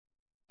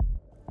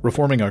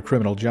Reforming our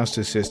criminal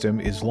justice system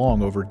is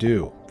long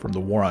overdue. From the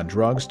war on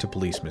drugs to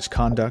police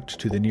misconduct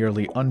to the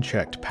nearly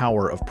unchecked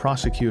power of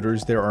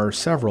prosecutors, there are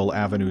several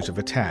avenues of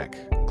attack.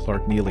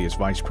 Clark Neily is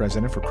Vice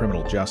President for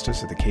Criminal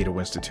Justice at the Cato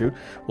Institute.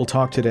 We'll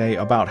talk today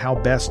about how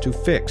best to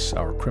fix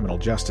our criminal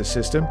justice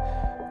system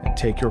and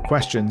take your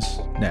questions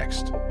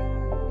next.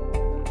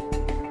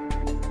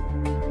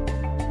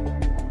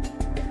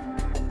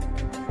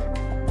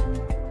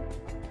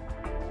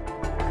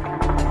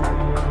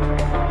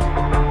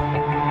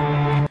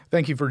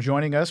 Thank you for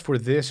joining us for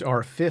this,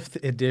 our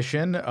fifth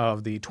edition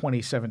of the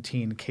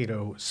 2017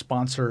 Cato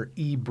Sponsor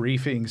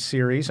e-briefing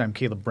series. I'm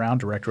Caleb Brown,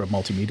 Director of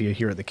Multimedia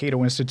here at the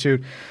Cato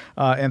Institute.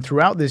 And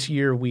throughout this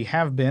year, we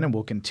have been and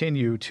will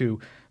continue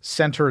to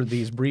center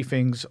these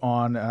briefings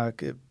on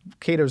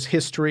Cato's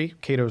history,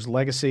 Cato's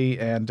legacy,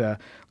 and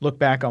look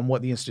back on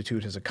what the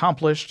Institute has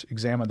accomplished,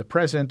 examine the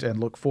present, and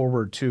look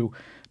forward to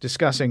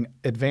discussing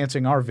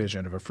advancing our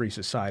vision of a free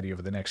society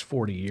over the next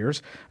 40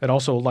 years. I'd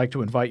also like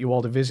to invite you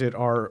all to visit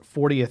our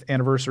 40th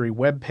anniversary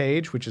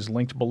webpage, which is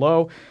linked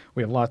below.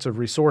 We have lots of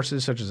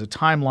resources such as a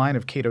timeline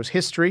of Cato's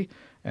history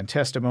and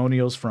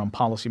testimonials from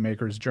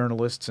policymakers,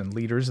 journalists, and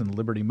leaders in the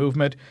liberty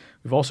movement.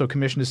 We've also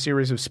commissioned a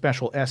series of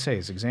special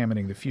essays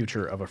examining the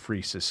future of a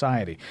free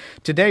society.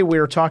 Today, we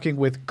are talking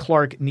with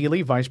Clark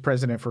Neily, Vice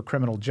President for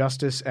Criminal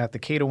Justice at the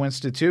Cato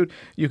Institute.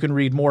 You can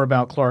read more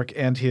about Clark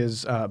and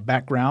his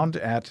background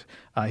at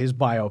his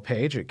bio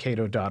page at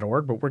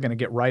cato.org, but we're going to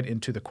get right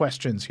into the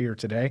questions here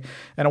today.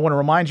 And I want to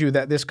remind you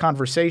that this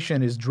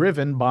conversation is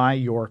driven by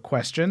your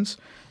questions.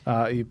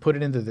 You put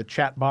it into the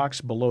chat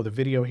box below the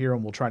video here,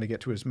 and we'll try to get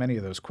to as many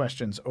of those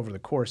questions over the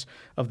course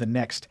of the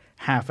next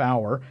half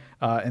hour.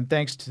 And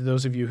thanks to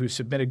those of you who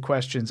submitted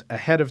questions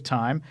ahead of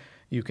time.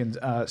 You can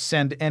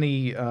send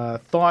any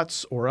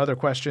thoughts or other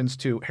questions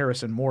to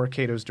Harrison Moore,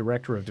 Cato's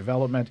Director of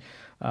Development.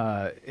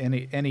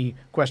 Any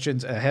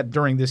questions ahead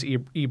during this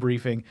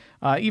e-briefing,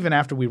 even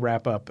after we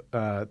wrap up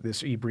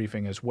this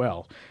e-briefing as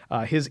well.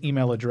 His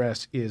email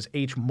address is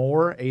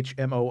hmoar,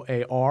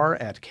 H-M-O-A-R,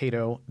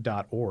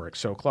 @cato.org.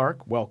 So,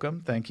 Clark,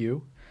 welcome. Thank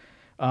you.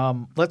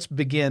 Let's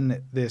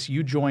begin this.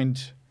 You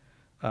joined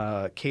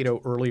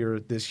Cato earlier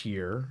this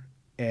year,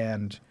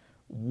 and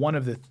one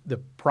of the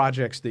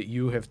projects that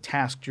you have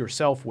tasked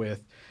yourself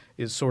with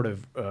is sort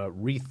of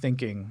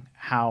rethinking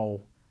how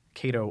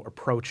Cato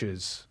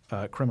approaches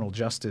criminal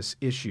justice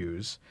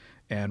issues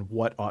and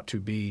what ought to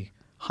be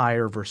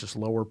higher versus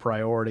lower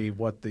priority,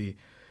 what the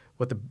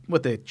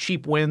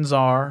cheap wins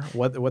are,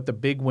 what the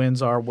big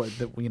wins are,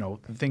 the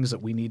things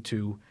that we need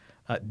to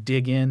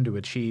dig in to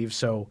achieve.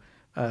 So,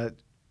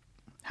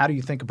 how do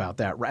you think about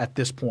that at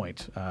this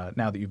point,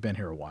 now that you've been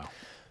here a while?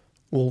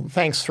 Well,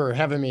 thanks for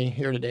having me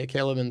here today,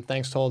 Caleb, and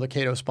thanks to all the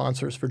Cato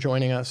sponsors for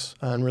joining us,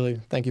 and really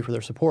thank you for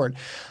their support.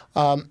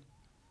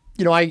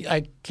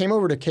 I came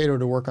over to Cato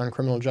to work on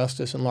criminal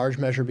justice in large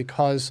measure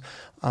because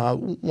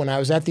when I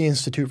was at the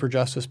Institute for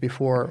Justice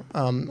before,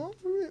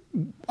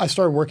 I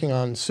started working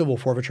on civil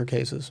forfeiture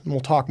cases. And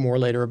we'll talk more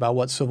later about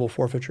what civil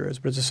forfeiture is,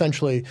 but it's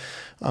essentially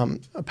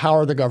a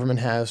power the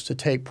government has to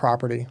take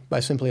property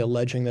by simply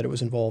alleging that it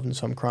was involved in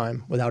some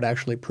crime without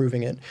actually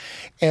proving it.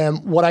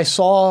 And what I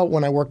saw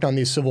when I worked on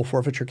these civil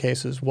forfeiture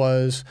cases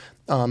was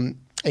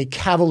a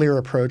cavalier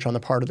approach on the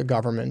part of the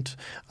government,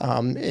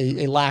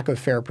 a lack of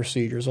fair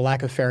procedures, a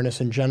lack of fairness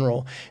in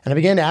general. And I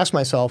began to ask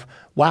myself,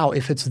 wow,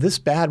 if it's this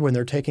bad when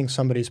they're taking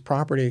somebody's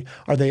property,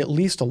 are they at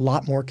least a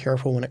lot more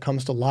careful when it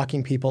comes to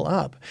locking people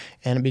up?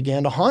 And it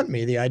began to haunt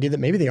me, the idea that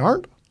maybe they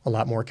aren't a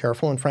lot more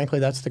careful. And frankly,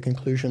 that's the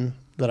conclusion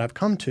that I've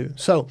come to.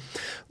 So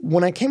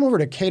when I came over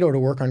to Cato to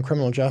work on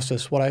criminal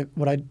justice, what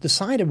I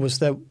decided was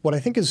that what I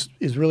think is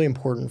really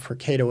important for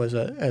Cato as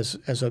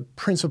the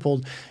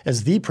principled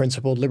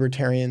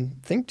libertarian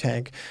think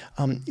tank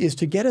is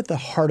to get at the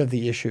heart of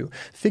the issue,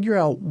 figure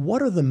out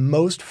what are the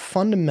most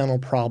fundamental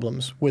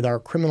problems with our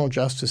criminal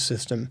justice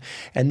system,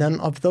 and then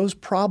of those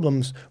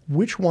problems,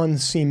 which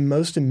ones seem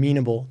most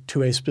amenable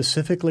to a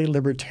specifically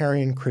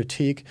libertarian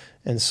critique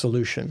and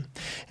solution.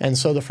 And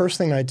so the first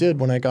thing I did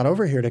when I got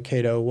over here to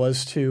Cato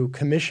was to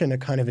commission a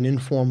kind of an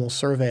informal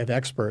survey of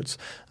experts.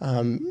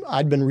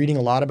 I'd been reading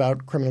a lot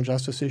about criminal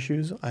justice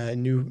issues. I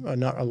knew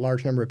a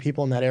large number of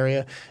people in that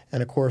area.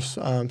 And of course,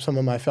 some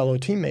of my fellow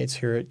teammates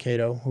here at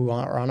Cato who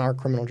are on our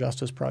criminal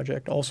justice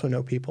project also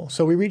know people.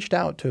 So we reached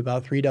out to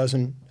about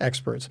 36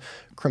 experts,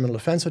 criminal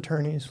defense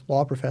attorneys,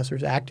 law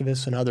professors,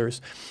 activists, and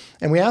others.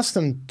 And we asked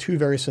them two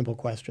very simple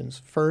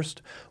questions.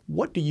 First,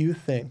 what do you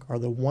think are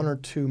the one or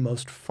two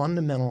most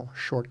fundamental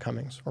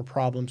shortcomings or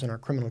problems in our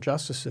criminal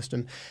justice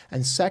system?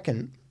 And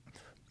second,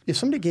 if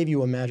somebody gave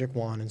you a magic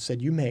wand and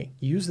said you may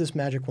use this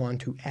magic wand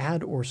to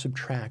add or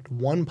subtract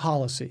one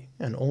policy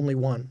and only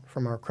one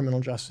from our criminal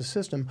justice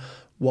system,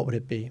 what would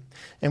it be?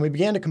 And we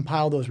began to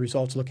compile those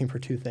results looking for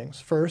two things.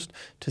 First,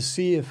 to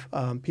see if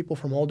people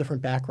from all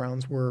different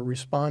backgrounds were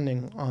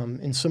responding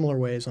in similar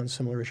ways on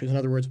similar issues. In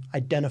other words,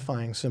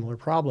 identifying similar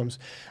problems.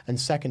 And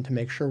second, to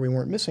make sure we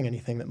weren't missing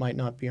anything that might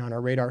not be on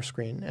our radar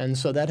screen. And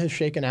so that has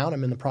shaken out.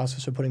 I'm in the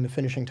process of putting the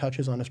finishing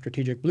touches on a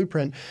strategic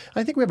blueprint.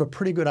 I think we have a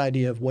pretty good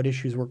idea of what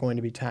issues we're going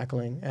to be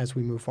tackling as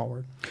we move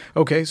forward.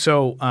 Okay,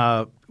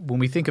 so when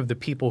we think of the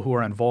people who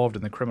are involved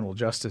in the criminal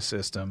justice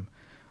system,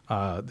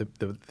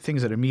 the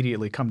things that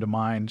immediately come to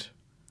mind: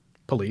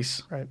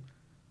 police, right,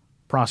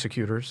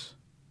 prosecutors,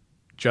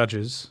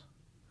 judges,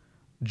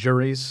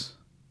 juries,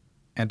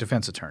 and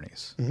defense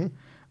attorneys.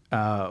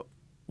 Mm-hmm.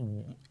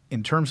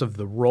 In terms of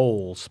the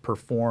roles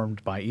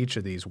performed by each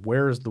of these,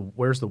 where's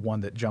the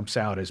one that jumps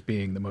out as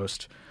being the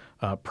most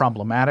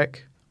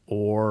problematic,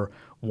 or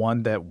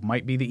one that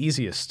might be the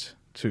easiest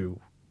to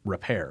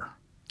repair?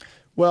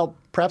 Well,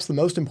 perhaps the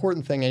most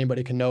important thing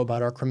anybody can know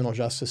about our criminal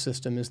justice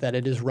system is that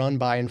it is run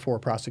by and for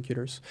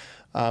prosecutors.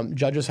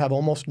 Judges have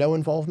almost no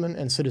involvement,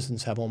 and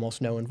citizens have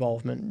almost no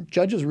involvement.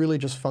 Judges really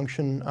just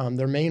function.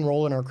 Their main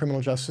role in our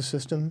criminal justice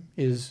system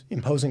is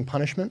imposing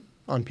punishment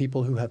on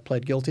people who have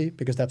pled guilty,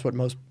 because that's what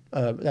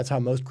that's how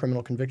most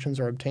criminal convictions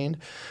are obtained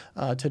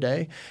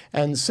today.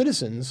 And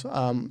citizens,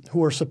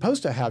 who are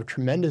supposed to have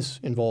tremendous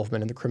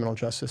involvement in the criminal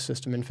justice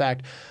system. In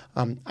fact,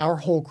 our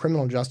whole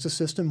criminal justice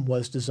system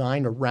was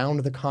designed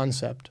around the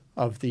concept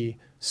of the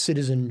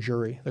citizen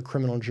jury, the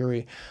criminal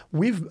jury.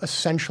 We've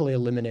essentially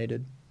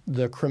eliminated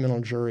the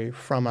criminal jury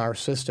from our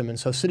system, and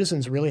so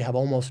citizens really have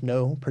almost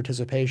no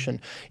participation.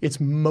 It's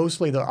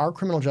mostly our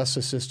criminal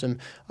justice system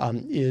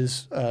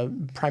is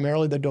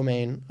primarily the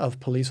domain of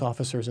police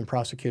officers and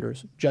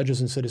prosecutors. Judges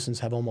and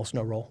citizens have almost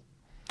no role.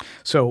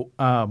 So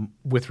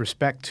with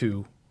respect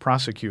to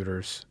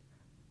prosecutors,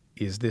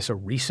 is this a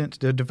recent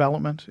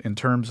development in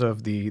terms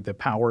of the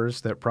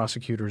powers that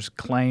prosecutors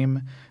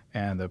claim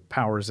and the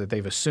powers that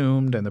they've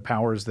assumed and the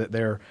powers that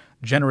they're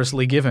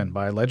generously given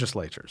by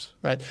legislatures?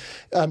 Right.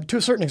 To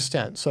a certain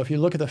extent. So if you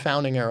look at the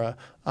founding era,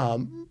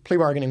 plea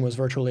bargaining was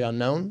virtually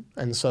unknown,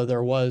 and so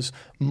there was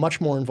much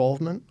more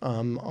involvement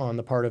on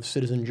the part of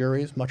citizen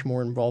juries, much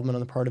more involvement on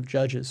the part of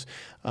judges.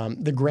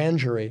 The grand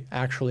jury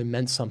actually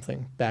meant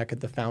something back at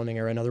the founding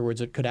era. In other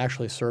words, it could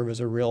actually serve as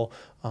a real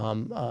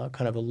kind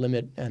of a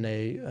limit and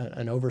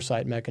an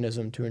oversight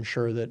mechanism to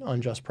ensure that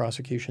unjust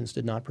prosecutions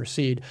did not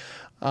proceed.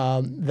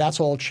 That's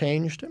all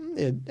changed,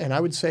 and I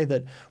would say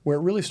that where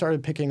it really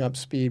started picking up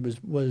speed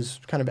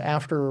was kind of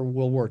after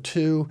World War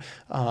II.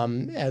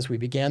 As we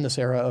began this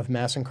era of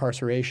mass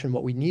incarceration,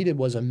 what we needed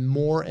was a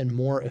more and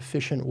more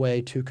efficient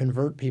way to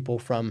convert people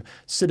from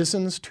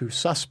citizens to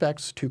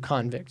suspects to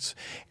convicts.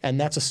 And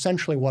that's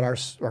essentially what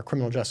our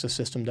criminal justice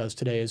system does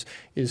today,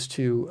 is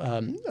to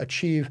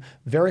achieve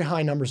very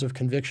high numbers of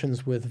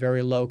convictions with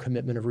very low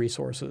commitment of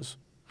resources.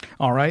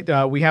 All right.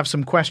 We have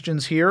some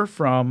questions here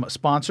from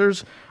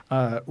sponsors.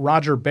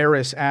 Roger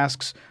Barris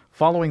asks,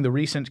 following the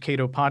recent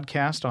Cato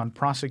podcast on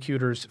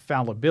prosecutors'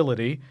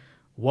 fallibility,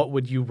 what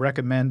would you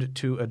recommend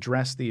to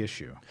address the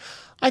issue?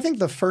 I think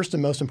the first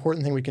and most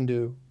important thing we can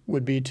do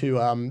would be to,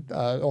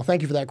 well,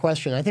 thank you for that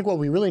question. I think what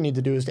we really need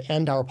to do is to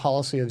end our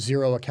policy of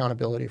zero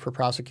accountability for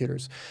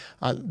prosecutors.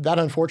 That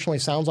unfortunately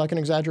sounds like an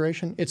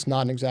exaggeration. It's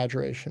not an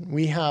exaggeration.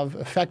 We have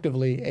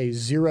effectively a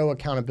zero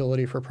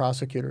accountability for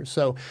prosecutors.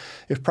 So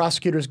if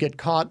prosecutors get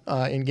caught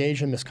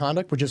engaged in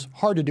misconduct, which is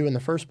hard to do in the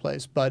first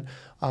place, but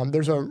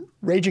there's a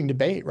raging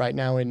debate right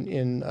now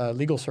in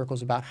legal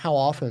circles about how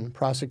often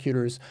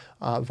prosecutors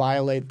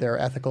violate their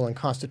ethical and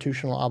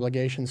constitutional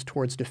obligations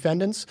towards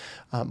defendants.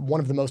 One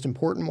of the most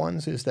important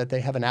ones is that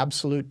they have an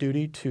absolute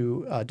duty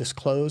to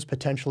disclose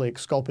potentially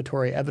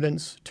exculpatory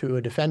evidence to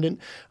a defendant.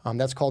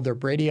 That's called their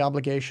Brady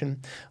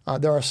obligation.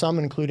 There are some,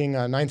 including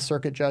Ninth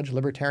Circuit Judge,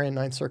 Libertarian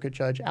Ninth Circuit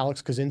Judge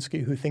Alex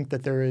Kaczynski, who think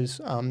that there is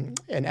an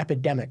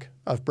epidemic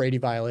of Brady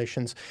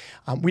violations.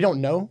 We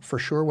don't know for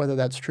sure whether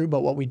that's true,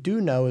 but what we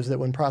do know is that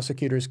when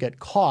prosecutors get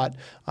caught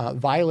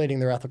violating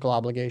their ethical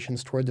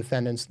obligations toward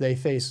defendants, they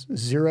face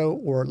zero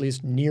or at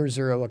least near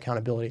zero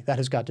accountability. That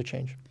has got to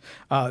change.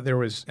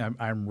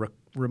 I'm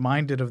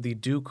reminded of the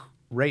Duke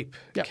rape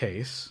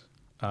case.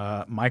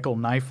 Michael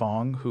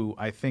Nifong, who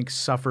I think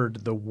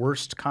suffered the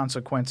worst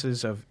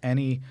consequences of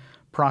any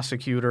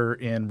prosecutor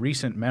in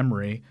recent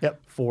memory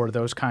for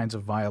those kinds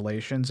of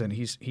violations, and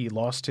he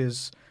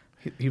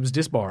was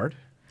disbarred.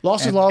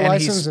 Lost his law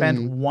license. He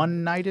spent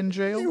one night in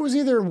jail? It was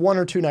either 1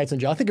 or 2 nights in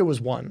jail. I think it was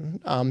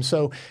one.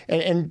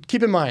 And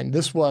keep in mind,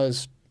 this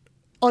was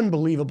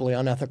unbelievably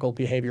unethical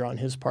behavior on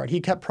his part.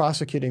 He kept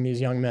prosecuting these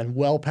young men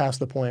well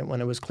past the point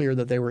when it was clear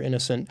that they were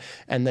innocent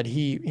and that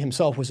he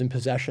himself was in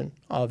possession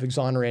of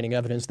exonerating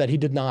evidence that he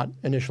did not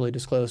initially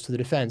disclose to the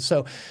defense.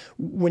 So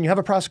when you have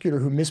a prosecutor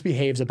who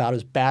misbehaves about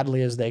as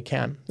badly as they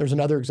can, there's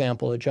another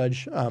example, a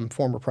judge,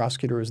 former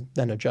prosecutor was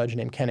then a judge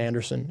named Ken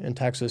Anderson in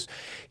Texas.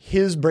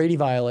 His Brady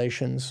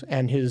violations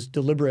and his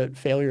deliberate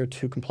failure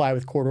to comply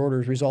with court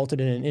orders resulted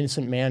in an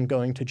innocent man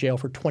going to jail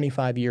for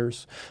 25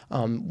 years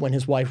when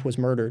his wife was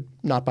murdered.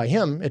 Not by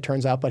him, it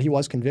turns out, but he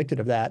was convicted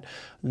of that.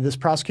 This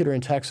prosecutor in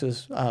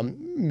Texas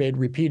made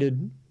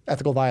repeated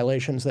ethical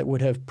violations that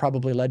would have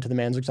probably led to the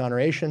man's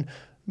exoneration,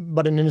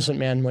 but an innocent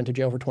man went to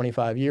jail for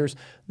 25 years.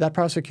 That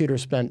prosecutor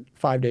spent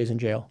 5 days in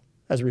jail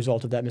as a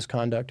result of that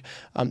misconduct.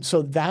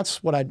 So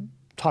that's what I'm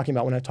talking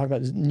about when I talk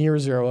about near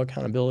zero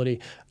accountability.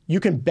 You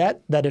can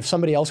bet that if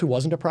somebody else who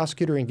wasn't a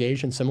prosecutor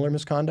engaged in similar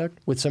misconduct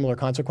with similar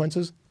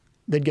consequences,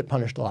 they'd get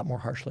punished a lot more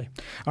harshly.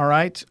 All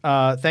right.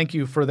 Thank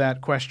you for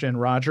that question,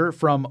 Roger.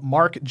 From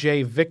Mark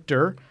J.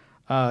 Victor,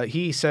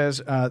 he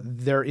says,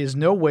 there is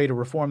no way to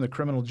reform the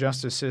criminal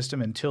justice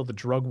system until the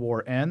drug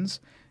war ends.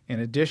 In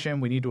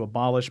addition, we need to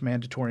abolish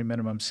mandatory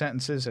minimum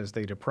sentences as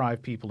they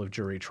deprive people of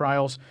jury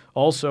trials.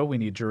 Also, we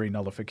need jury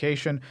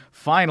nullification.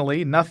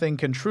 Finally, nothing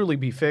can truly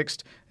be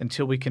fixed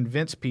until we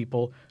convince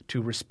people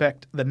to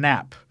respect the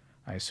NAP.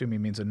 I assume he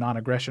means a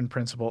non-aggression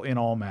principle in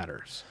all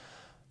matters.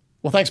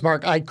 Well, thanks,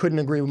 Mark. I couldn't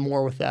agree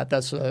more with that.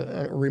 That's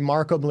a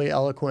remarkably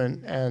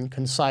eloquent and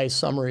concise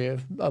summary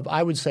of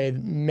I would say,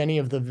 many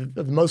of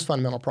the most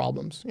fundamental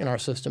problems in our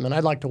system. And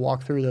I'd like to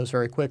walk through those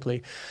very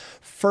quickly.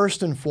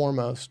 First and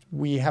foremost,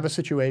 we have a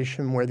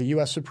situation where the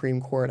U.S.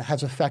 Supreme Court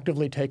has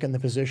effectively taken the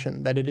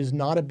position that it is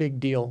not a big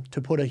deal to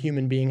put a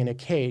human being in a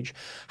cage.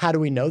 How do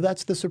we know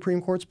that's the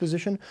Supreme Court's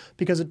position?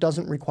 Because it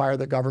doesn't require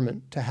the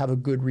government to have a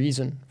good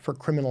reason for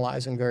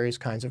criminalizing various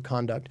kinds of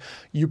conduct.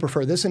 You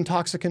prefer this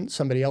intoxicant,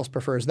 somebody else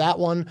prefers that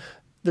one.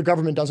 The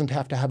government doesn't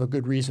have to have a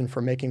good reason for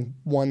making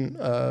one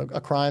a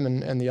crime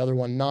and the other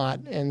one not.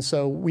 And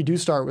so we do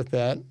start with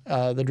that.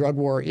 The drug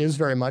war is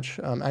very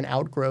much an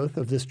outgrowth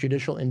of this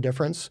judicial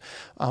indifference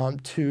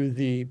to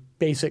the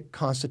basic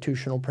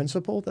constitutional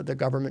principle that the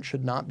government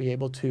should not be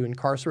able to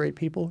incarcerate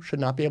people, should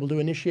not be able to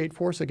initiate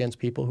force against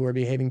people who are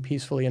behaving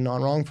peacefully and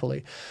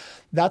non-wrongfully.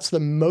 That's the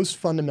most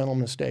fundamental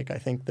mistake, I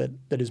think,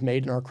 that is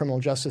made in our criminal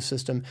justice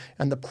system,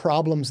 and the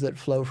problems that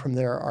flow from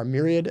there are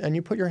myriad, and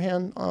you put your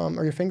hand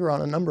or your finger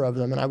on a number of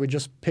them, and I would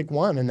just pick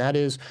one, and that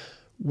is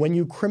when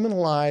you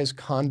criminalize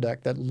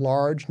conduct that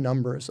large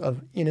numbers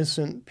of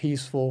innocent,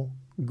 peaceful,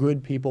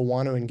 good people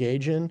want to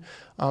engage in,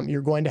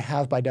 you're going to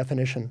have, by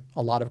definition,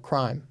 a lot of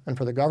crime. And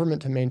for the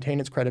government to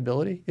maintain its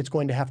credibility, it's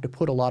going to have to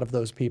put a lot of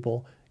those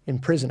people in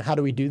prison. How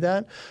do we do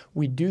that?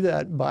 We do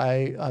that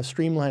by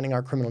streamlining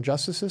our criminal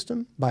justice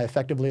system, by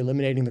effectively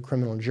eliminating the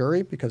criminal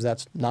jury, because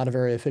that's not a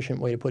very efficient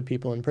way to put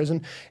people in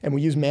prison. And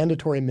we use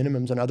mandatory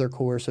minimums and other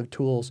coercive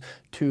tools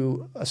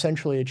to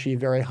essentially achieve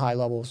very high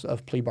levels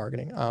of plea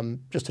bargaining.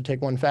 Just to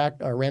take one fact,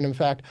 a random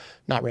fact,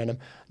 not random,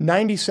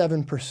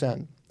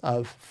 97%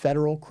 of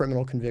federal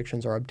criminal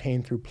convictions are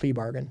obtained through plea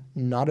bargain,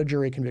 not a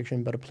jury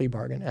conviction, but a plea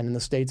bargain. And in the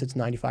states, it's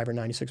 95 or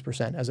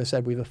 96%. As I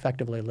said, we've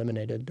effectively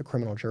eliminated the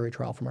criminal jury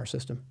trial from our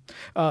system.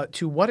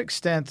 To what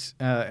extent,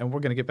 and we're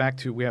going to get back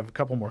to, we have a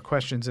couple more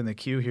questions in the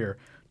queue here.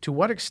 To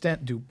what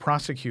extent do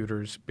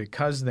prosecutors,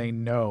 because they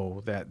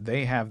know that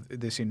they have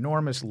this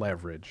enormous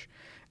leverage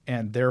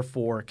and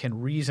therefore can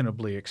very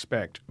reasonably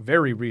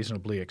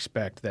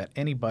expect that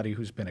anybody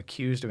who's been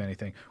accused of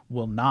anything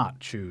will not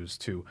choose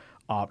to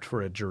opt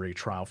for a jury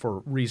trial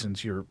for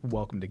reasons you're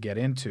welcome to get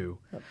into.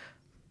 Yep.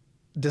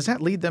 Does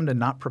that lead them to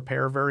not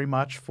prepare very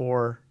much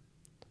for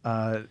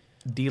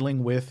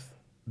dealing with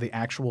the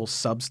actual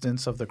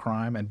substance of the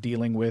crime and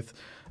dealing with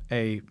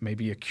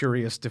maybe a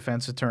curious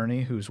defense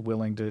attorney who's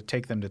willing to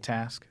take them to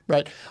task?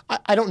 Right.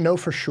 I don't know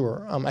for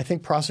sure. I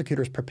think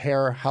prosecutors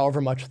prepare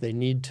however much they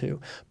need to.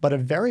 But a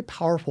very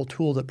powerful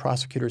tool that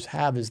prosecutors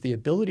have is the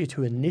ability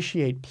to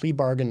initiate plea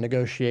bargain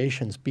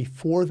negotiations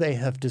before they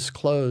have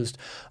disclosed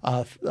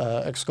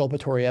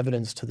exculpatory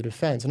evidence to the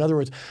defense. In other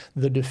words,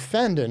 the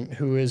defendant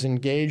who is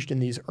engaged in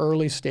these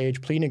early stage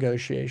plea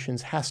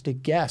negotiations has to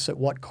guess at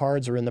what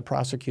cards are in the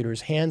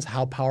prosecutor's hands,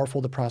 how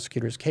powerful the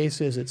prosecutor's case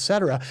is, et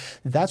cetera.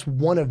 That's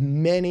one of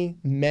many,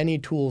 many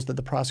tools that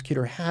the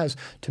prosecutor has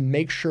to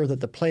make sure that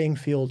the playing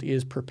field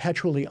is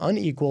perpetually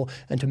unequal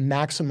and to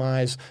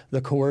maximize the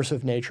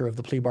coercive nature of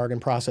the plea bargain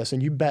process.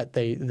 And you bet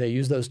they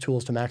use those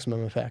tools to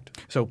maximum effect.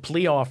 So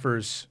plea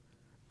offers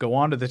go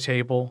onto the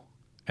table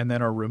and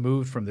then are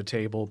removed from the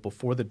table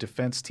before the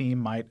defense team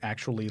might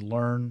actually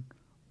learn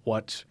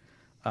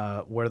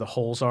where the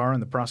holes are in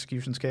the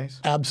prosecution's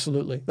case?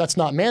 Absolutely. That's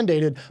not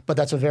mandated, but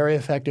that's a very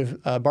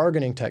effective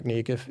bargaining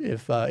technique if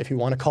you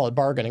want to call it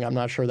bargaining. I'm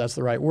not sure that's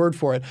the right word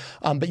for it.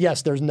 But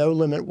yes, there's no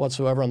limit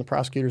whatsoever on the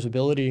prosecutor's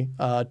ability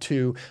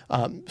to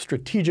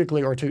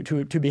strategically or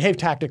to behave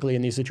tactically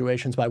in these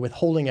situations by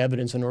withholding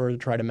evidence in order to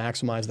try to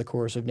maximize the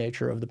coercive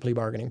nature of the plea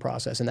bargaining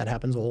process, and that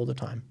happens all the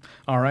time.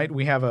 All right.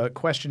 We have a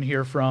question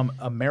here from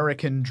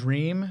American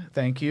Dream.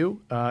 Thank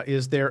you.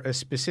 Is there a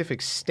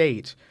specific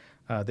state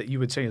that you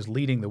would say is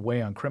leading the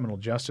way on criminal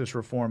justice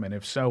reform? And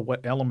if so,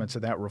 what elements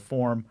of that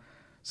reform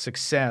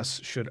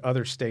success should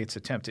other states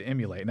attempt to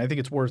emulate? And I think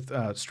it's worth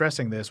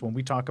stressing this when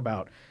we talk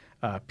about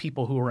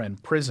people who are in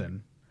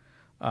prison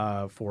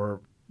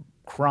for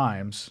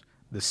crimes,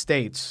 the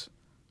states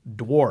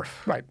dwarf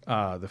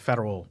the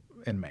federal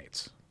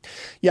inmates.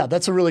 Yeah,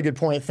 that's a really good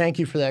point. Thank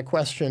you for that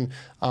question.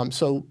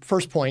 So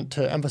first point,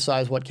 to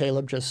emphasize what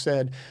Caleb just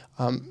said,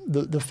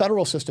 the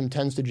federal system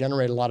tends to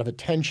generate a lot of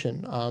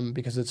attention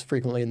because it's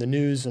frequently in the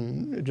news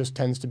and it just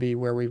tends to be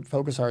where we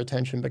focus our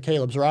attention. But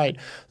Caleb's right.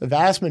 The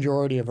vast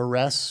majority of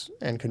arrests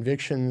and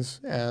convictions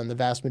and the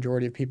vast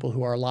majority of people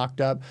who are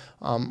locked up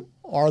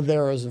are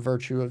there as a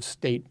virtue of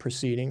state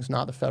proceedings,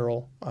 not the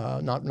federal,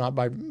 not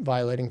by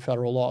violating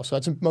federal law. So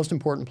that's the most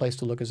important place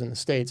to look is in the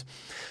states.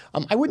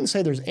 I wouldn't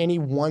say there's any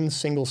one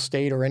single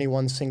state or any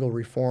one single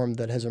reform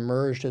that has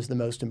emerged as the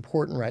most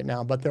important right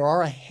now, but there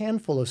are a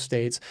handful of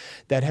states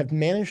that have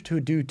managed to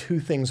do two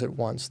things at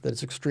once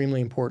that's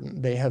extremely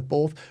important. They have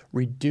both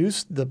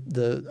reduced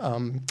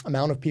the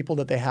amount of people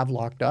that they have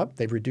locked up.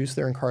 They've reduced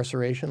their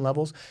incarceration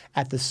levels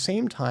at the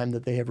same time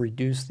that they have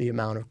reduced the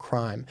amount of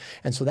crime.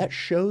 And so that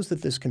shows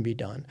that this can be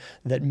done,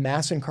 that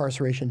mass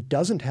incarceration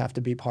doesn't have to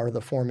be part of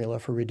the formula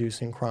for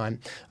reducing crime.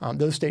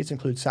 Those states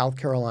include South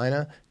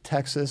Carolina,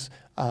 Texas,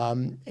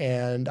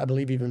 and I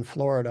believe even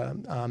Florida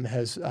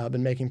has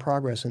been making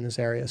progress in this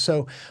area.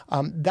 So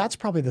that's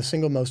probably the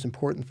single most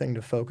important thing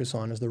to focus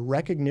on is the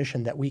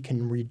recognition that we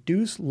can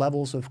reduce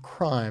levels of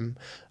crime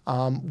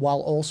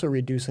while also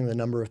reducing the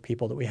number of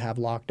people that we have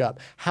locked up.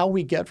 How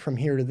we get from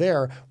here to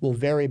there will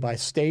vary by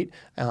state,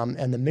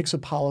 and the mix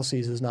of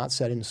policies is not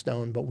set in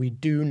stone, but we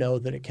do know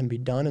that it can be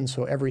done, and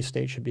so every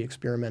state should be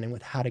experimenting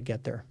with how to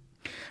get there.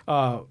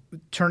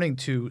 Turning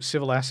to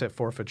civil asset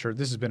forfeiture,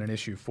 this has been an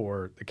issue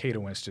for the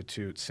Cato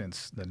Institute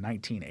since the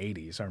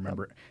 1980s. I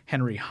remember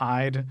Henry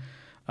Hyde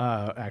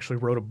actually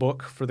wrote a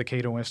book for the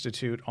Cato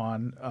Institute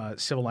on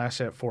civil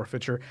asset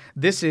forfeiture.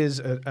 This is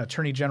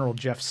Attorney General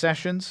Jeff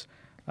Sessions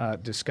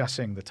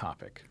discussing the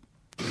topic.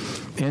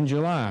 In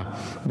July,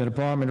 the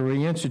Department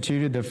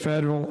reinstituted the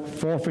federal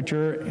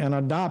forfeiture and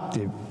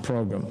adoptive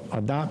program,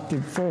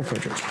 adoptive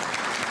forfeiture.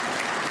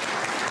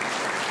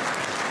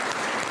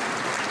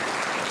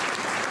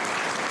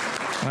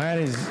 That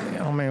is,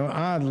 I mean,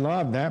 I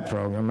love that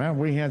program.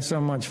 We had so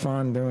much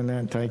fun doing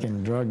that,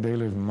 taking drug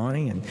dealers'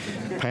 money and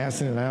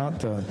passing it out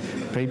to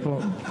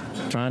people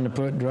trying to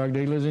put drug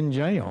dealers in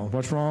jail.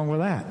 What's wrong with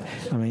that?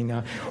 I mean,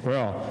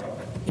 well,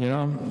 you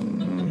know,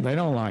 they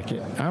don't like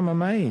it. I'm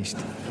amazed.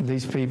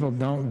 These people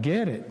don't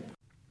get it.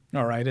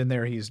 All right, in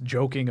there he's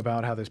joking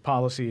about how this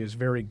policy is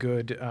very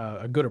good,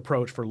 a good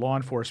approach for law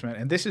enforcement.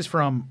 And this is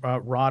from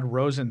Rod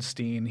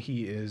Rosenstein.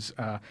 He is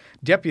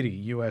Deputy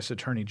U.S.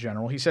 Attorney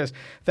General. He says,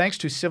 thanks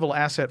to civil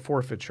asset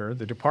forfeiture,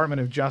 the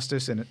Department of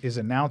Justice is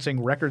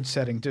announcing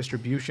record-setting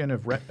distribution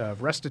of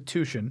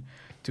restitution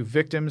to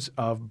victims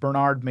of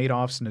Bernard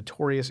Madoff's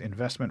notorious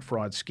investment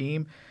fraud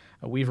scheme.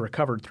 We've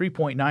recovered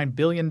 $3.9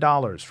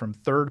 billion from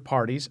third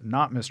parties,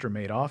 not Mr.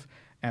 Madoff,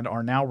 and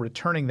are now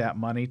returning that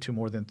money to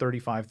more than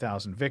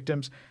 35,000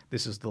 victims.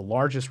 This is the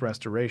largest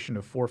restoration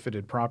of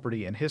forfeited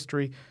property in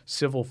history.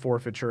 Civil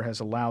forfeiture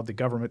has allowed the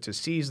government to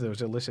seize those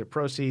illicit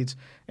proceeds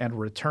and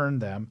return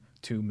them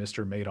to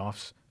Mr.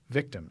 Madoff's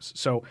victims.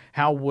 So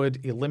how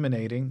would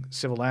eliminating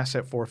civil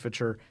asset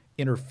forfeiture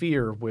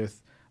interfere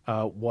with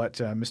what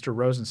Mr.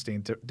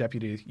 Rosenstein,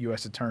 Deputy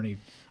U.S. Attorney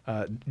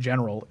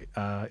General,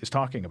 is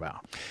talking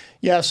about?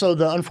 Yeah, so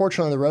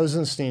unfortunately, the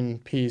Rosenstein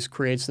piece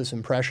creates this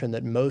impression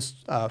that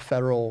most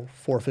federal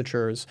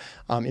forfeitures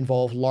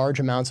involve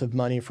large amounts of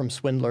money from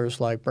swindlers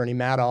like Bernie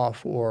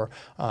Madoff or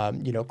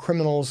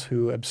criminals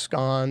who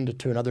abscond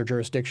to another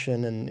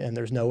jurisdiction and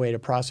there's no way to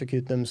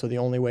prosecute them, so the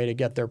only way to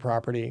get their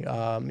property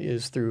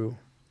is through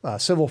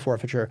civil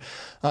forfeiture.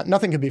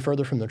 Nothing could be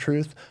further from the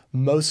truth.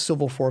 Most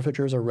civil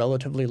forfeitures are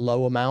relatively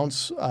low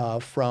amounts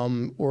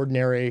from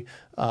ordinary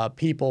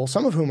people,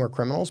 some of whom are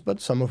criminals, but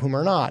some of whom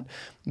are not.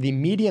 The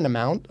median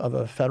amount of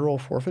a federal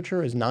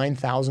forfeiture is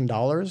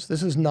 $9,000.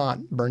 This is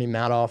not Bernie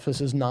Madoff. This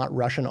is not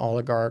Russian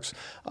oligarchs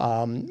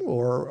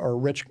or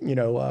rich,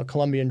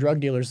 Colombian drug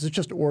dealers. This is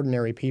just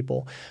ordinary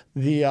people.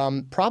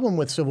 The problem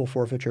with civil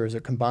forfeiture is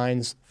it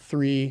combines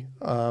three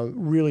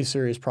really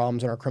serious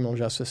problems in our criminal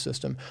justice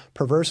system: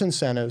 perverse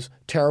incentives,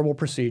 terrible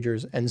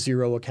procedures, and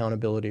zero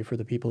accountability for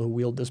the people who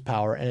wield this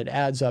power. And it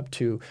adds up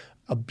to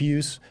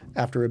abuse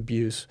after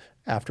abuse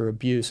after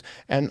abuse.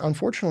 And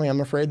unfortunately,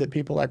 I'm afraid that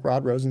people like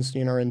Rod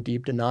Rosenstein are in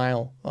deep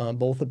denial,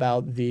 both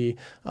about the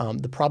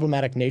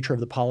problematic nature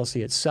of the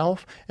policy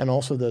itself and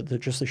also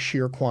just the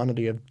sheer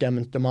quantity of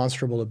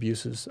demonstrable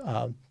abuses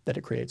that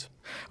it creates.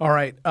 All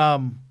right.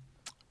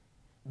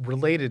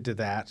 Related to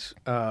that,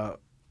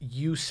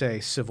 you say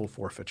civil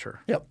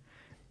forfeiture. Yep.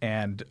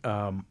 And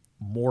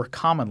more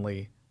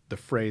commonly, the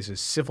phrase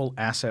is civil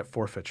asset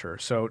forfeiture.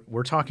 So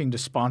we're talking to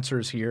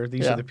sponsors here.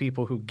 These are the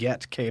people who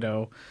get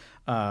Cato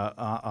at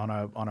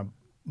a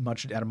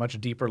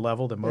much deeper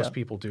level than most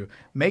people do.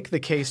 Make the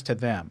case to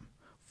them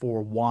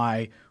for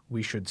why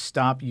we should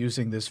stop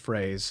using this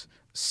phrase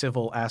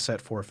civil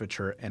asset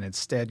forfeiture and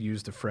instead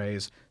use the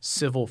phrase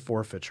civil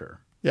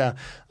forfeiture. Yeah,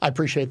 I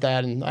appreciate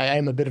that, and I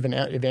am a bit of an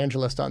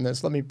evangelist on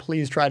this. Let me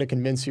please try to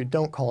convince you,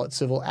 don't call it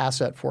civil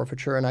asset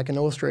forfeiture, and I can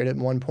illustrate it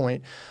in one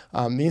point.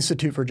 The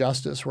Institute for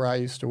Justice, where I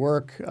used to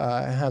work,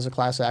 has a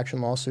class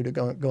action lawsuit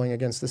going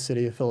against the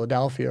city of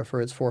Philadelphia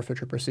for its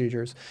forfeiture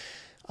procedures.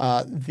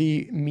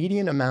 The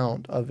median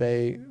amount of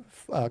a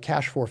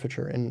cash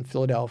forfeiture in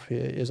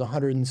Philadelphia is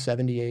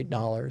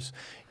 $178.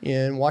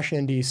 In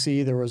Washington,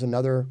 D.C., there was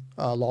another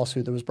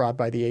lawsuit that was brought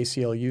by the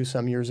ACLU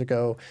some years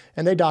ago,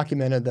 and they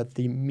documented that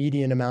the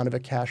median amount of a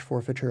cash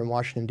forfeiture in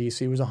Washington,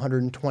 D.C. was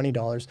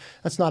 $120.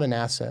 That's not an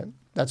asset.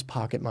 That's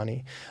pocket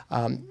money.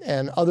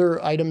 And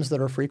other items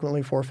that are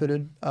frequently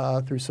forfeited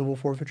through civil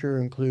forfeiture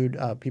include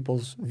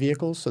people's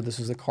vehicles. So this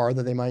is a car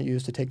that they might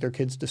use to take their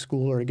kids to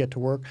school or to get to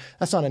work.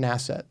 That's not an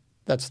asset.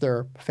 That's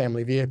their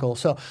family vehicle.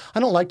 So I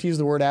don't like to use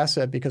the word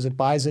asset because it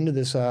buys into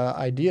this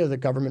idea that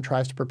government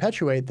tries to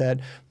perpetuate that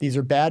these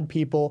are bad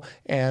people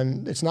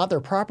and it's not their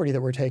property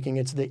that we're taking,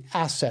 it's the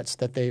assets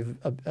that they've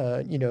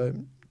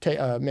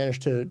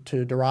managed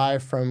to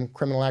derive from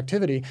criminal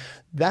activity.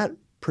 That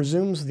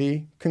presumes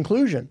the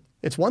conclusion.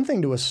 It's one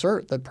thing to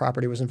assert that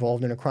property was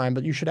involved in a crime,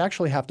 but you should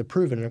actually have to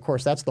prove it. And of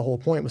course, that's the whole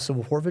point with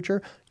civil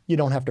forfeiture. You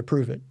don't have to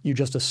prove it. You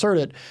just assert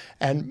it.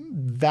 And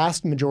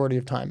vast majority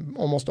of time,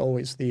 almost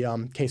always,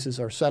 the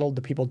cases are settled.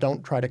 The people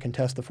don't try to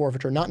contest the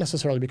forfeiture, not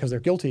necessarily because they're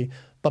guilty,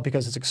 but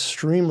because it's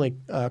extremely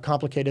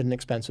complicated and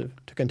expensive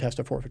to contest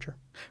a forfeiture.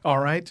 All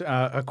right.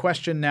 A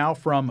question now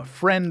from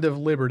Friend of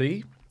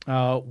Liberty.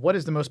 What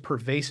is the most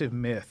pervasive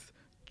myth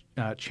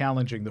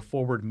challenging the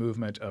forward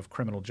movement of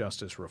criminal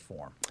justice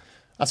reform?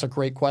 That's a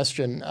great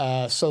question.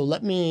 So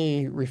let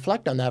me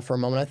reflect on that for a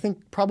moment. I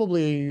think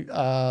probably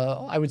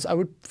I would.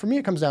 For me,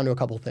 it comes down to a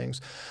couple of things.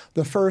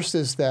 The first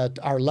is that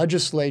our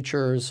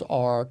legislatures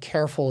are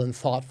careful and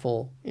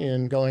thoughtful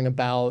in going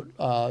about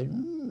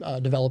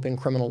developing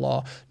criminal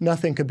law.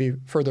 Nothing could be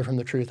further from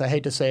the truth. I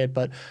hate to say it,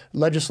 but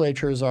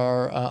legislatures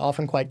are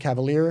often quite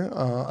cavalier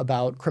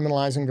about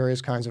criminalizing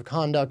various kinds of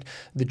conduct.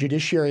 The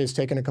judiciary has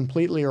taken a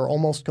completely or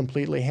almost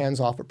completely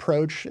hands-off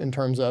approach in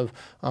terms of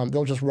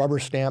they'll just rubber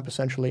stamp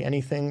essentially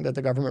anything that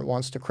the government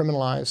wants to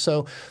criminalize.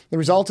 So the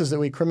result is that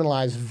we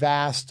criminalize a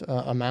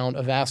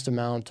vast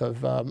amount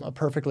of a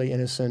perfectly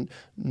innocent,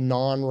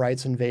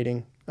 non-rights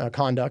invading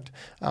conduct,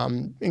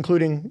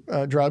 including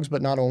drugs,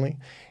 but not only.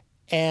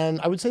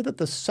 And I would say that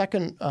the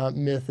second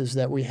myth is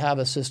that we have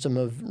a system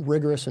of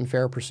rigorous and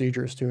fair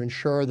procedures to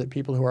ensure that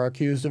people who are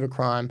accused of a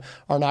crime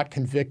are not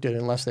convicted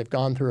unless they've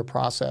gone through a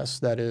process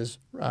that is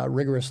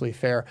rigorously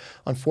fair.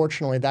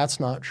 Unfortunately, that's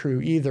not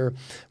true either.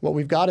 What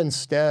we've got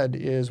instead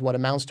is what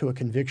amounts to a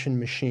conviction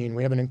machine.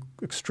 We have an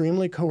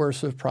extremely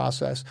coercive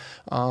process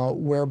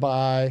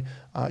whereby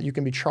you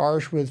can be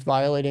charged with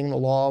violating the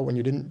law when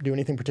you didn't do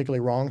anything particularly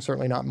wrong,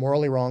 certainly not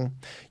morally wrong.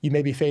 You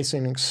may be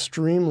facing an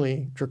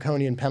extremely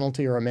draconian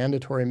penalty or a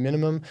mandatory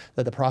minimum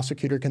that the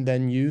prosecutor can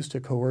then use to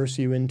coerce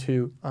you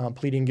into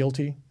pleading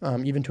guilty,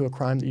 even to a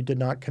crime that you did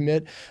not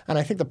commit. And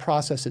I think the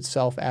process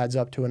itself adds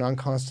up to an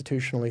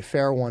unconstitutionally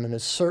fair one and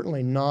is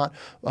certainly not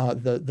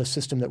the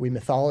system that we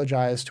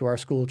mythologize to our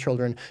school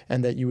children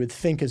and that you would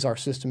think is our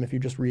system if you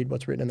just read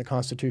what's written in the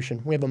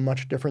Constitution. We have a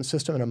much different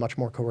system and a much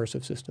more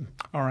coercive system.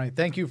 All right.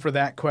 Thank you for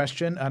that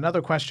question.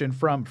 Another question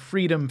from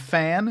Freedom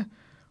Fan.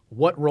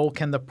 What role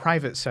can the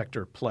private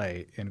sector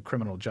play in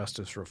criminal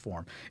justice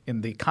reform? In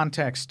the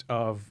context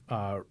of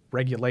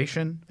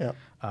regulation,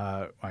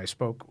 I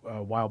spoke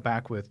a while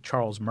back with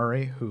Charles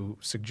Murray, who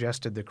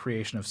suggested the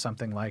creation of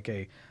something like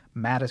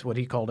what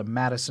he called a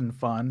Madison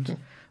Fund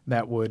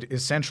that would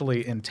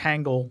essentially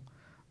entangle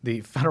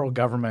the federal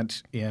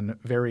government in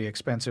very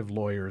expensive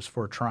lawyers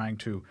for trying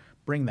to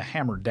bring the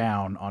hammer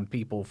down on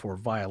people for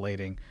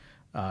violating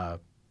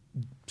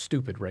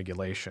stupid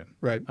regulation.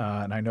 Right.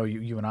 And I know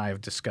you and I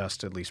have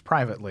discussed, at least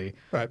privately,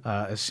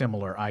 a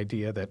similar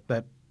idea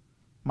that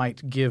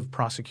might give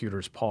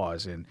prosecutors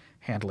pause in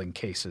handling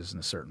cases in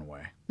a certain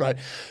way. Right.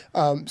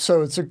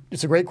 So it's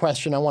a great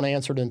question. I want to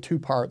answer it in two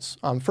parts.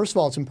 First of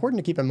all, it's important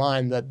to keep in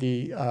mind that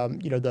the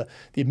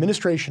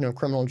administration of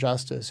criminal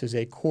justice is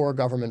a core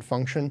government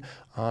function.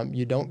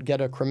 You don't get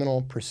a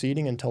criminal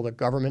proceeding until the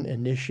government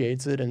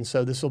initiates it, and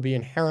so this will be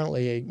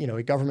inherently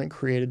a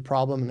government-created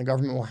problem, and the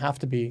government will have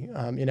to be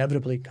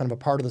inevitably kind of a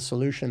part of the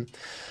solution.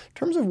 In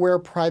terms of where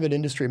private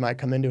industry might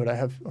come into it, I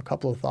have a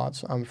couple of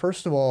thoughts.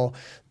 First of all,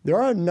 there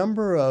are a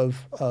number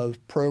of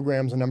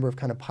programs, a number of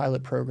kind of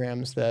pilot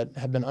programs that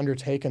have been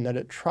undertaken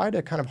that try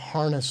to kind of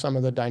harness some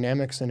of the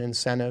dynamics and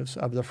incentives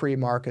of the free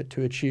market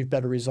to achieve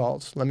better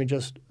results. Let me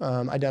just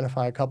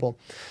identify a couple.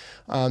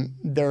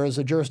 There is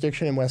a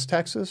jurisdiction in West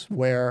Texas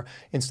where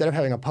instead of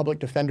having a public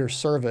defender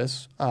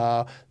service,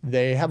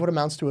 they have what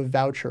amounts to a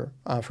voucher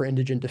for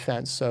indigent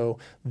defense. So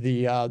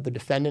the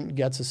defendant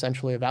gets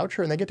essentially a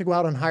voucher, and they get to go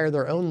out and hire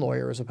their own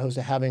lawyer as opposed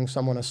to having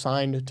someone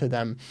assigned to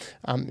them.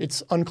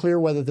 It's unclear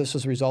whether this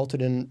has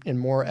resulted in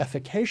more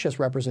efficacious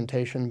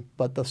representation,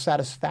 but the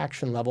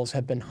satisfaction levels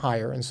have been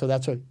higher, and so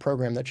that's a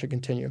program that should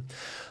continue.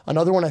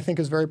 Another one I think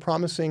is very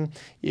promising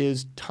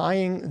is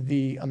tying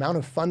the amount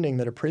of funding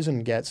that a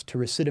prison gets to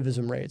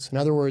recidivism rates. In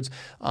other words,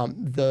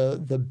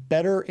 the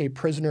better a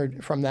prisoner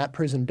from that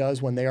prison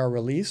does when they are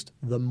released,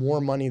 the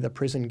more money the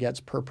prison gets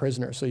per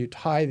prisoner. So you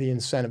tie the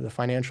incentive, the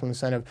financial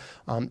incentive,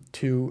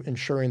 to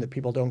ensuring that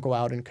people don't go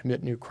out and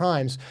commit new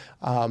crimes.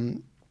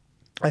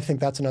 I think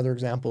that's another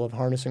example of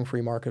harnessing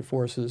free market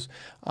forces.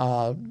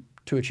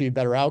 to achieve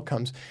better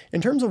outcomes.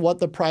 In terms of what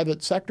the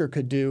private sector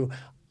could do,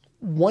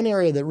 one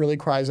area that really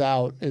cries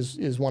out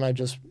is one I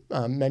just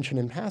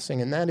mentioned in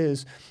passing, and that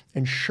is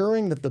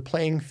ensuring that the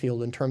playing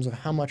field in terms of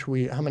how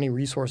many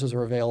resources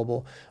are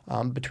available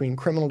between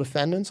criminal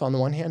defendants on the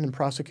one hand and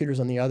prosecutors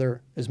on the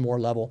other is more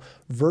level.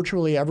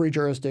 Virtually every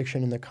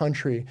jurisdiction in the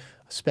country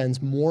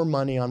spends more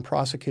money on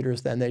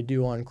prosecutors than they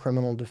do on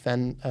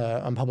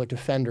on public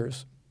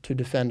defenders to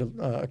defend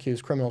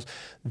accused criminals.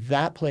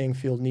 That playing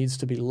field needs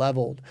to be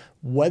leveled.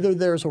 Whether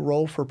there's a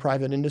role for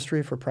private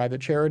industry, for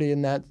private charity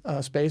in that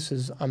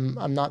space,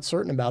 I'm not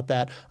certain about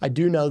that. I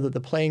do know that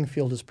the playing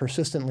field is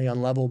persistently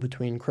unlevel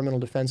between criminal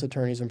defense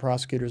attorneys and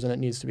prosecutors, and it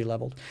needs to be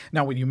leveled.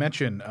 Now, when you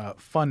mention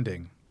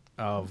funding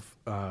of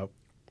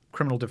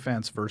criminal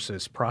defense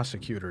versus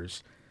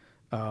prosecutors,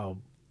 and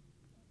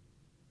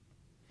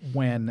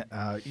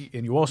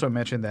you also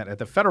mentioned that at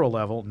the federal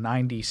level,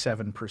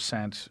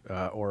 97%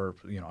 or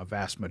a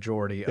vast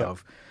majority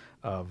of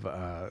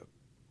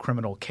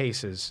criminal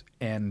cases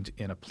end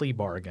in a plea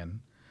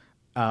bargain.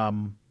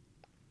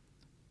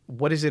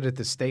 What is it at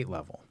the state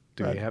level?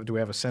 Do we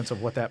have a sense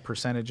of what that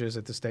percentage is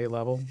at the state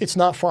level? It's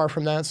not far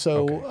from that.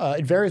 So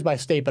it varies by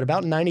state, but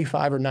about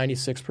 95 or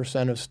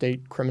 96% of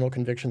state criminal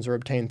convictions are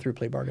obtained through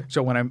plea bargain.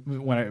 So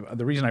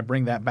the reason I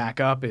bring that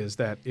back up is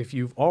that if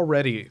you've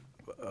already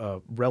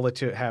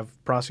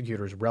have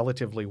prosecutors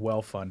relatively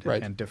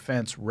well-funded and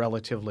defense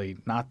relatively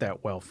not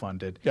that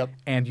well-funded,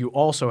 and you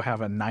also have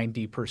a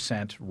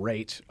 90%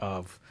 rate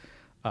of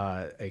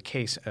a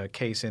case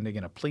ending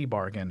in a plea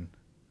bargain,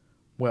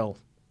 well,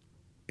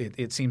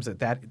 it seems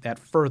that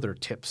further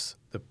tips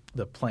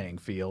the playing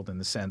field in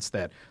the sense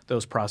that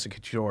those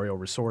prosecutorial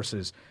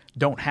resources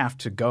don't have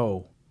to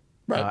go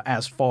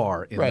as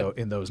far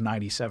in those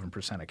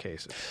 97% of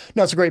cases.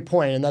 No, that's a great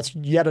point, and that's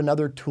yet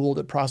another tool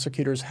that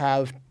prosecutors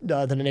have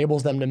that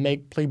enables them to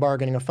make plea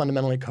bargaining a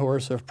fundamentally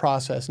coercive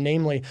process.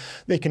 Namely,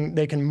 they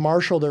can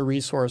marshal their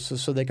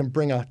resources so they can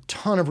bring a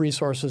ton of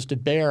resources to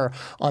bear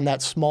on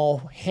that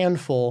small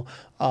handful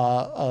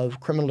of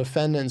criminal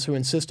defendants who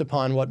insist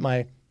upon what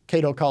my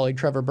Cato colleague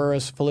Trevor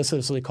Burrus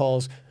felicitously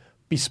calls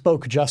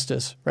bespoke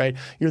justice, right?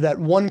 You're that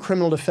one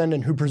criminal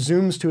defendant who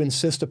presumes to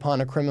insist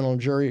upon a criminal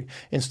jury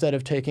instead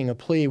of taking a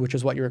plea, which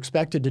is what you're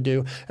expected to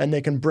do, and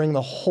they can bring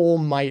the whole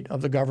might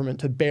of the government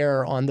to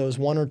bear on those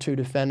one or two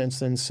defendants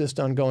that insist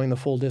on going the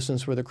full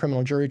distance with a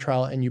criminal jury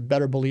trial, and you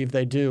better believe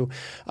they do.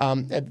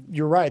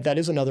 You're right, that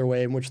is another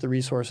way in which the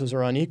resources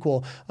are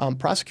unequal.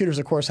 Prosecutors,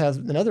 of course, have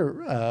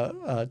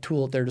another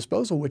tool at their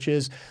disposal, which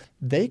is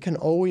they can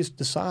always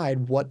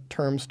decide what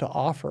terms to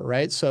offer,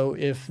 right? So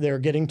if they're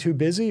getting too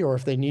busy or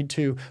if they need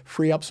to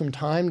free up some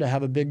time to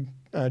have a big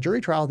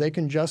jury trial, they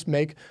can just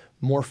make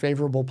more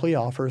favorable plea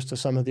offers to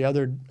some of the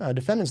other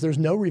defendants. There's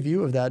no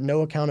review of that,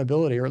 no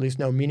accountability, or at least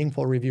no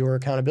meaningful review or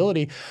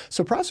accountability.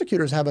 So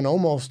prosecutors have an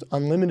almost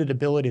unlimited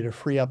ability to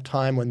free up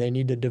time when they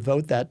need to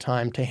devote that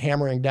time to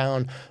hammering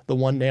down the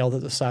one nail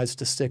that decides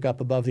to stick up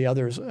above the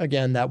others.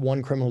 Again, that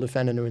one criminal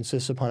defendant who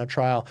insists upon a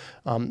trial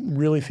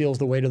really feels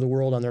the weight of the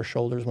world on their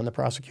shoulders when the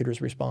prosecutors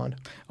respond.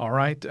 All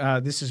right.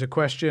 This is a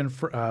question,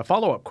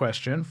 follow-up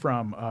question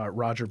from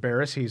Roger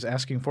Barris. He's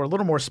asking for a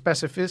little more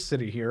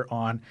specificity here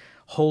on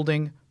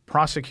holding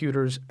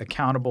prosecutors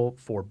accountable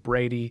for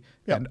Brady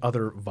and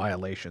other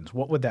violations.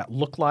 What would that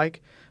look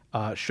like?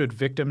 Should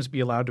victims be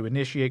allowed to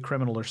initiate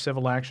criminal or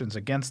civil actions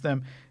against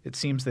them? It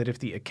seems that if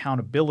the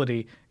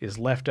accountability is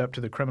left up to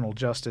the criminal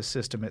justice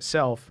system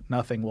itself,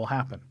 nothing will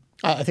happen.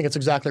 I think it's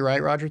exactly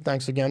right, Roger.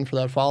 Thanks again for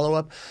that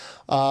follow-up.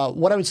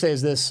 What I would say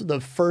is this.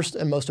 The first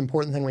and most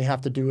important thing we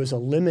have to do is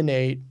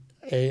eliminate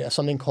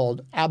something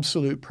called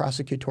absolute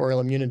prosecutorial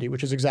immunity,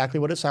 which is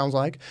exactly what it sounds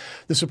like.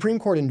 The Supreme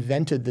Court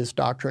invented this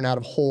doctrine out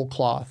of whole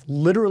cloth,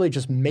 literally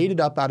just made it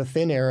up out of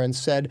thin air and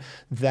said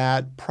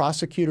that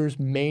prosecutors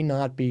may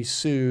not be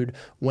sued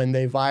when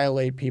they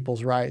violate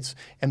people's rights.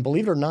 And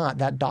believe it or not,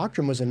 that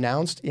doctrine was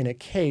announced in a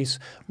case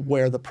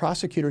where the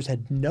prosecutors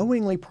had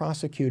knowingly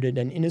prosecuted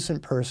an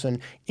innocent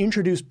person,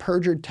 introduced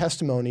perjured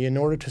testimony in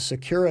order to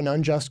secure an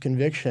unjust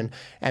conviction,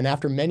 and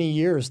after many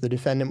years, the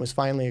defendant was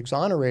finally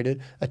exonerated,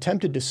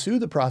 attempted to sue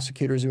the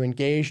prosecutors who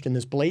engaged in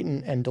this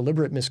blatant and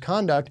deliberate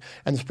misconduct,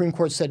 and the Supreme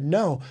Court said,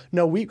 no,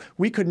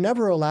 we could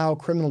never allow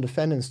criminal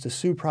defendants to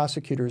sue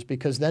prosecutors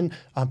because then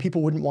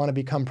people wouldn't want to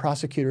become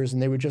prosecutors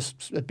and they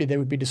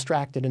would be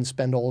distracted and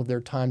spend all of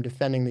their time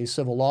defending these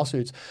civil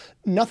lawsuits.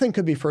 Nothing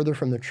could be further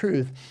from the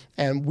truth,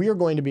 and we are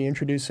going to be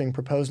introducing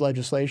proposed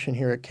legislation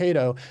here at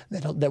Cato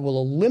that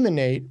will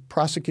eliminate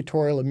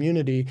prosecutorial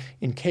immunity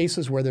in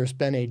cases where there's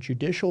been a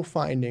judicial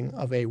finding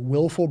of a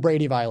willful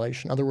Brady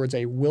violation, in other words,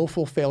 a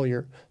willful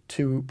failure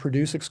to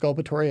produce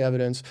exculpatory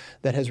evidence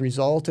that has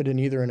resulted in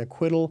either an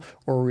acquittal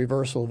or a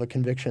reversal of a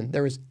conviction.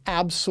 There is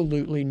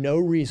absolutely no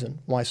reason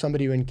why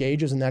somebody who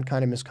engages in that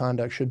kind of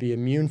misconduct should be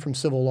immune from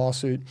civil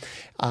lawsuit,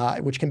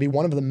 which can be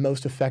one of the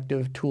most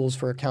effective tools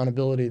for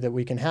accountability that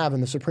we can have.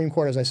 And the Supreme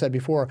Court, as I said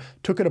before,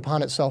 took it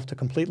upon itself to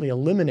completely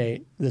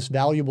eliminate this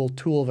valuable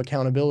tool of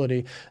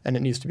accountability, and it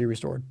needs to be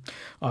restored.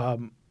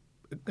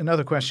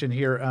 Another question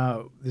here.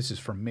 This is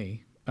from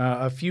me.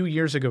 A few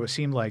years ago, it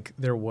seemed like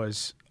there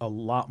was a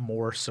lot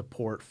more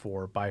support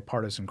for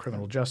bipartisan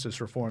criminal justice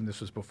reform.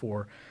 This was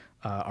before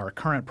our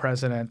current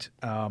president.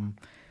 And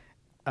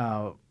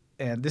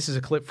this is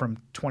a clip from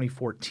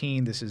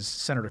 2014. This is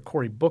Senator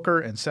Cory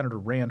Booker and Senator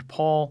Rand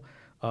Paul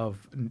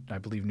of, I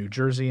believe, New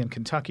Jersey and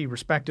Kentucky,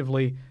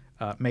 respectively,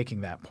 making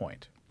that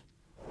point.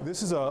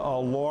 This is a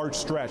large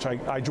stretch.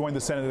 I joined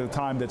the Senate at a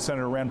time that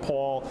Senator Rand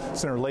Paul,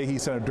 Senator Leahy,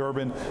 Senator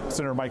Durbin,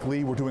 Senator Mike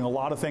Lee were doing a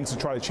lot of things to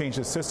try to change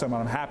the system,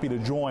 and I'm happy to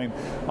join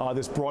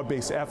this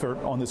broad-based effort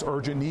on this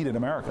urgent need in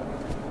America.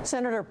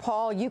 Senator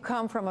Paul, you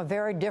come from a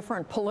very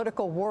different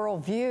political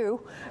worldview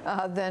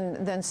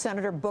than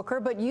Senator Booker,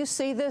 but you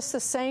see this the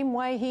same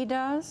way he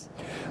does?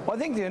 Well, I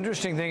think the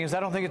interesting thing is I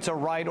don't think it's a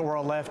right or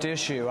a left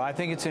issue. I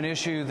think it's an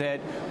issue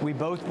that we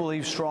both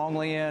believe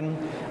strongly in.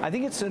 I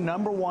think it's the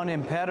number one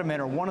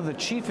impediment, or one of the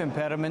chief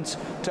impediments,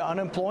 to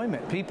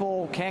unemployment.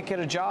 People can't get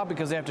a job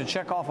because they have to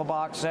check off a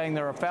box saying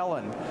they're a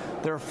felon.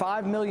 There are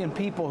 5 million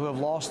people who have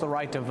lost the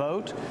right to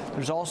vote.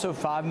 There's also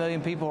 5 million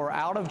people who are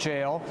out of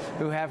jail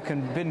who have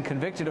been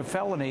convicted of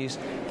felonies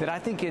that I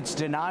think it's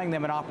denying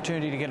them an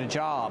opportunity to get a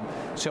job.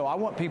 So I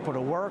want people to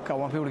work. I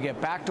want people to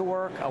get back to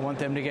work. I want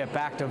them to get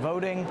back to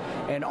voting.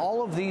 And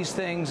all of these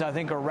things, I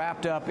think, are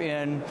wrapped up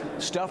in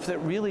stuff that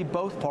really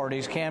both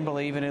parties can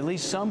believe, and at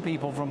least some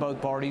people from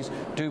both parties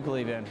do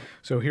believe in.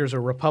 So here's a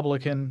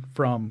Republican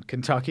from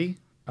Kentucky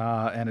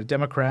and a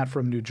Democrat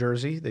from New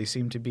Jersey. They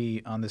seem to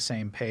be on the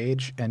same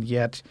page, and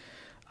yet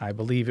I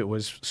believe it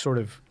was sort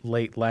of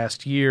late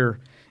last year,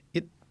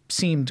 it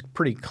seemed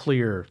pretty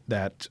clear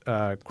that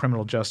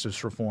criminal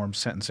justice reform,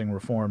 sentencing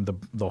reform,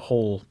 the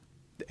whole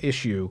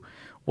issue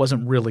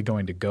wasn't really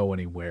going to go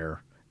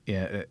anywhere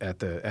at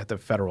the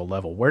federal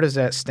level. Where does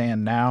that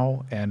stand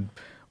now, and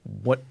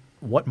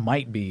what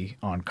might be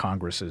on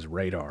Congress's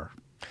radar?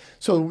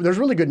 So there's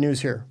really good news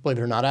here, believe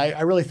it or not.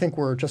 I really think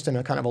we're just in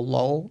a kind of a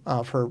lull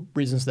for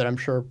reasons that I'm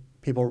sure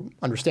people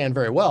understand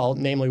very well.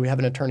 Namely, we have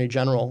an attorney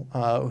general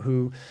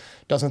who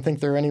doesn't think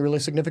there are any really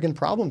significant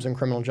problems in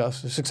criminal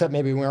justice, except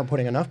maybe we aren't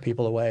putting enough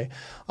people away.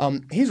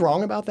 He's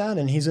wrong about that,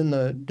 and he's in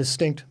the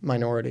distinct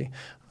minority.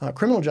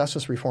 Criminal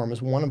justice reform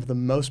is one of the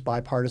most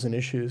bipartisan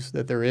issues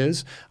that there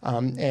is,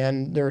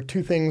 and there are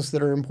two things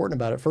that are important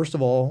about it. First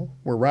of all,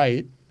 we're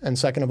right. And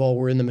second of all,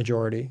 we're in the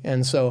majority.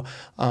 And so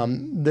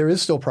there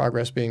is still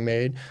progress being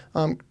made.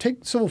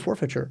 Take civil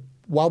forfeiture.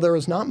 While there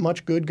is not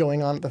much good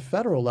going on at the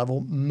federal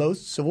level,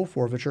 most civil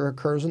forfeiture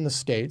occurs in the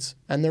states,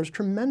 and there's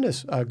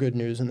tremendous good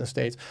news in the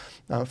states.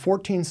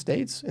 14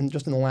 states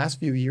just in the last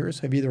few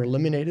years have either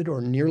eliminated or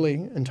nearly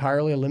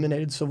entirely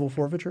eliminated civil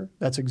forfeiture.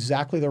 That's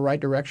exactly the right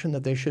direction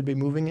that they should be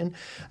moving in.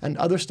 And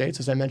other states,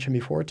 as I mentioned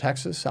before,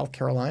 Texas, South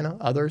Carolina,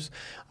 others,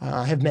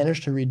 have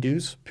managed to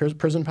reduce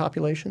prison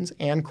populations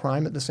and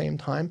crime at the same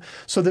time.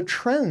 So the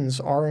trends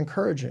are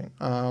encouraging.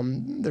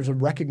 There's a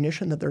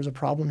recognition that there's a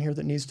problem here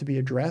that needs to be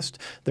addressed.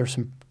 There's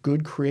some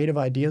good creative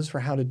ideas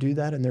for how to do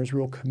that, and there's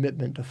real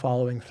commitment to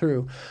following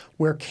through.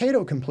 Where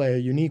Cato can play a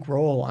unique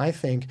role, I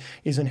think,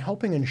 is in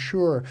helping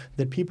ensure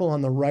that people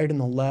on the right and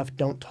the left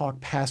don't talk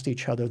past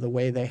each other the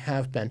way they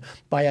have been,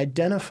 by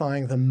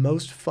identifying the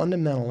most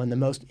fundamental and the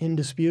most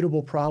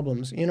indisputable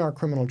problems in our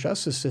criminal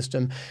justice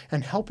system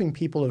and helping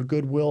people of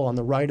goodwill on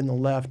the right and the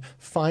left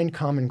find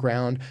common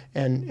ground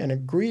and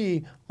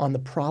agree on the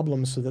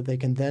problems so that they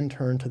can then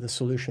turn to the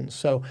solutions.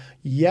 So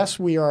yes,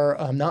 we are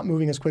not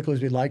moving as quickly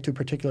as we'd like to,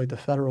 particularly at the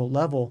federal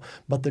level,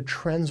 but the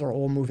trends are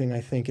all moving,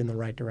 I think, in the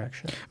right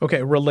direction.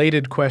 Okay,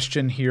 related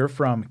question here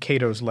from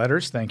Cato's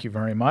Letters. Thank you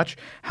very much.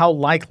 How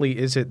likely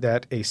is it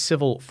that a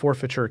civil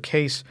forfeiture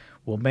case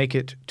will make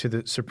it to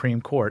the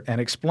Supreme Court?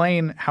 And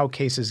explain how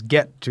cases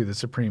get to the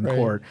Supreme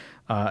Court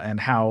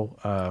and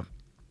how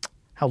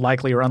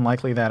likely or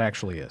unlikely that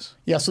actually is.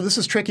 Yeah, so this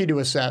is tricky to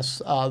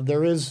assess.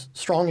 There is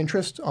strong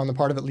interest on the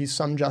part of at least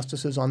some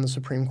justices on the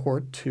Supreme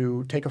Court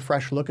to take a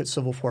fresh look at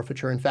civil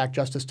forfeiture. In fact,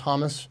 Justice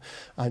Thomas,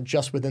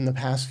 just within the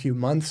past few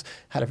months,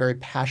 had a very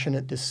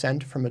passionate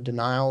dissent from a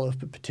denial of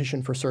the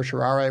petition for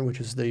certiorari, which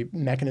is the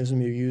mechanism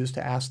you use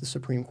to ask the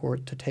Supreme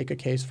Court to take a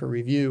case for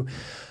review.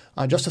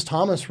 Justice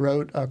Thomas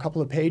wrote a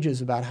couple of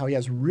pages about how he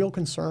has real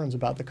concerns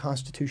about the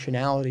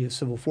constitutionality of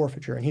civil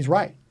forfeiture, and he's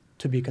right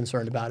to be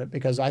concerned about it,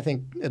 because I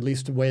think, at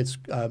least the way it's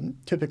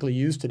typically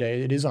used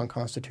today, it is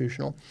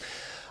unconstitutional.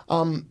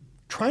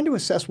 Trying to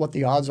assess what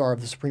the odds are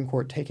of the Supreme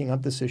Court taking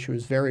up this issue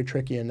is very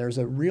tricky, and there's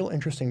a real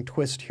interesting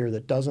twist here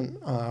that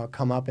doesn't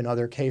come up in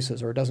other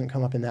cases, or it doesn't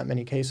come up in that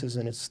many cases,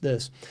 and it's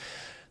this.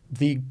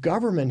 The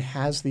government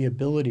has the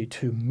ability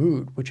to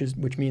moot,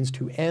 which means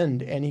to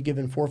end any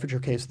given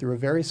forfeiture case through a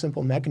very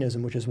simple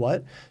mechanism, which is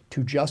what?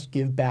 To just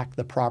give back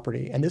the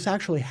property. And this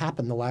actually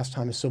happened the last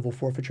time a civil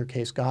forfeiture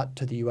case got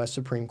to the U.S.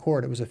 Supreme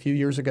Court. It was a few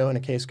years ago in a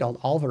case called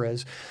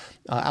Alvarez.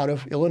 out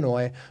of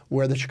Illinois,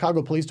 where the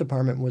Chicago Police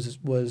Department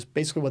was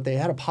basically what they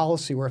had a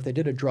policy where if they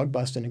did a drug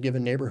bust in a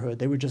given neighborhood,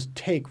 they would just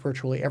take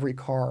virtually every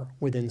car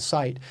within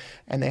sight.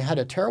 And they had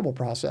a terrible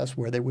process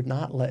where they would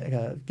not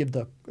give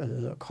the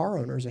car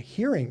owners a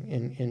hearing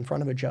in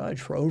front of a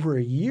judge for over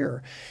a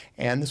year.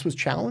 And this was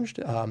challenged.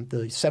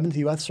 The 7th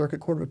U.S. Circuit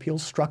Court of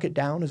Appeals struck it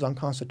down as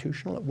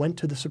unconstitutional. It went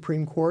to the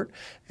Supreme Court,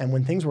 and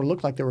when things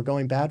looked like they were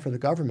going bad for the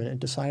government, it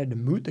decided to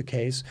moot the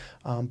case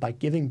by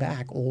giving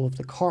back all of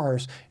the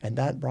cars, and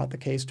that brought the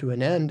case to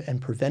an end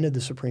and prevented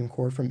the Supreme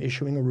Court from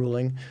issuing a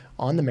ruling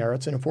on the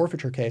merits in a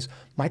forfeiture case.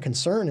 My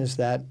concern is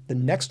that the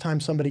next time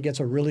somebody gets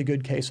a really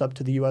good case up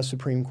to the U.S.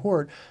 Supreme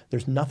Court,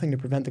 there's nothing to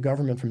prevent the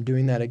government from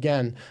doing that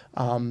again.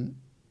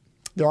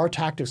 There are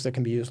tactics that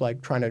can be used,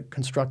 like trying to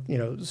construct,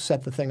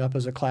 set the thing up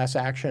as a class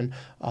action,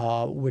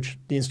 which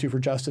the Institute for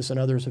Justice and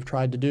others have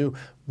tried to do.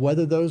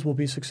 Whether those will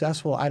be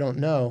successful, I don't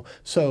know.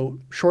 So,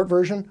 short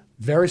version,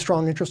 very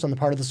strong interest on the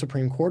part of the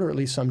Supreme Court, or at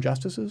least some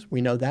justices.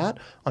 We know that.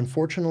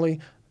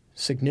 Unfortunately,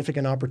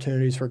 significant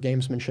opportunities for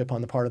gamesmanship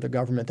on the part of the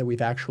government that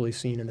we've actually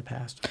seen in the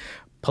past.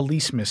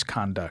 Police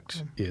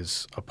misconduct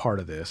is a part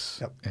of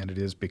this, and it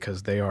is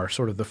because they are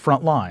sort of the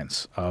front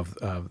lines of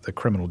the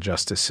criminal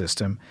justice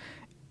system.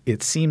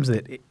 It seems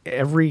that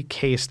every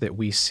case that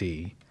we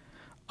see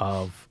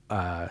of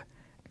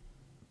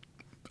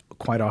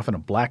quite often a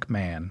black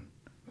man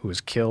who is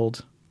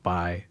killed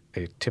by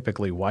a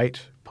typically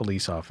white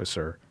police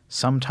officer,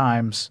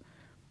 sometimes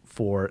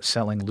for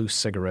selling loose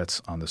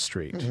cigarettes on the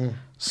street,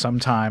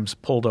 sometimes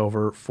pulled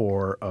over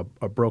for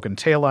a broken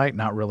taillight,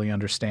 not really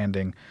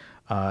understanding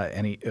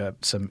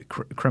some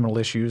criminal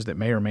issues that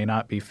may or may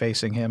not be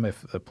facing him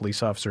if the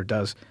police officer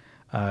does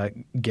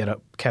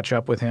catch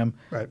up with him,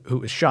 who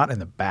was shot in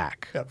the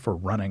back for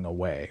running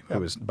away, who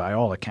was by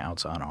all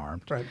accounts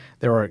unarmed.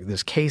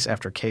 There's case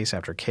after case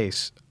after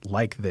case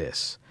like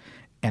this,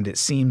 and it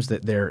seems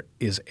that there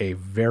is a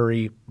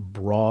very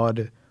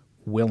broad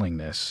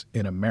willingness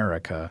in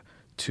America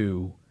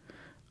to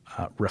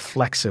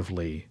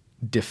reflexively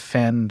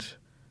defend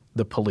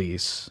the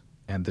police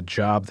and the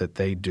job that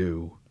they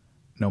do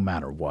no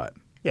matter what.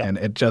 And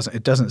it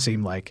doesn't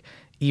seem like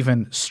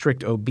even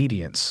strict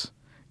obedience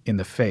in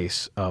the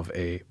face of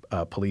a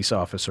police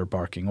officer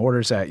barking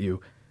orders at you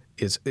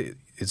is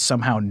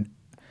somehow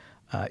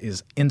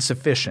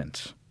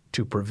insufficient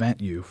to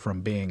prevent you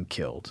from being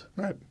killed.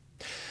 Right.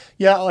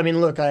 Yeah, I mean,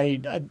 look,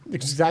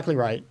 exactly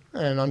right.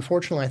 And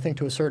unfortunately, I think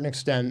to a certain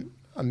extent,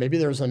 maybe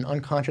there's an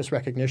unconscious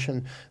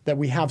recognition that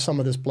we have some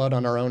of this blood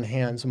on our own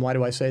hands. And why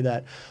do I say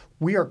that?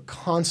 We are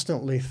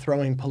constantly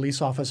throwing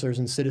police officers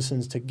and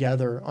citizens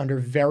together under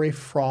very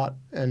fraught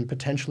and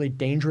potentially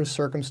dangerous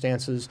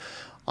circumstances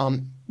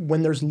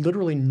when there's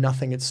literally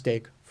nothing at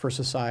stake for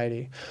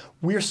society.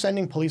 We are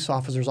sending police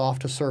officers off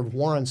to serve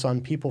warrants on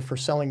people for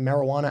selling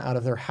marijuana out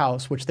of their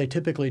house, which they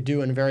typically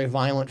do in a very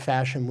violent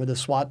fashion with a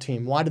SWAT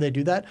team. Why do they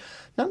do that?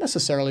 Not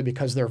necessarily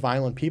because they're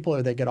violent people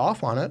or they get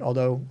off on it,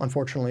 although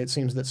unfortunately it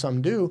seems that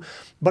some do,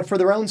 but for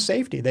their own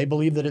safety. They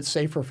believe that it's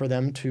safer for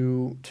them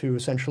to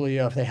essentially,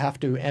 if they have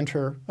to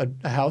enter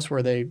a house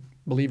where they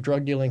believe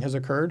drug dealing has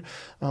occurred,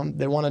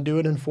 they want to do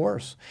it in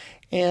force.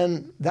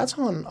 And that's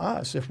on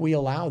us. If we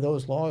allow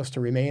those laws to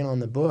remain on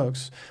the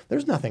books,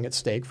 there's nothing at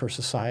stake for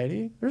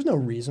society. There's no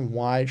reason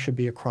why it should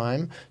be a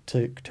crime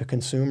to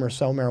consume or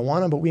sell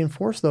marijuana, but we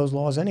enforce those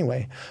laws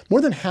anyway.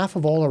 More than half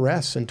of all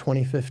arrests in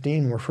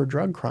 2015 were for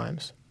drug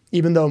crimes.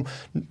 Even though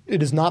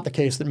it is not the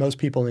case that most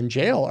people in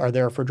jail are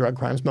there for drug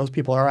crimes, most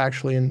people are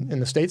actually in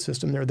the state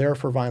system. They're there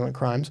for violent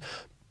crimes.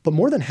 But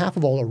more than half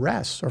of all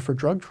arrests are for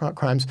drug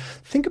crimes.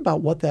 Think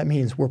about what that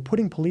means. We're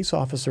putting police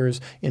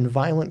officers in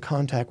violent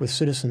contact with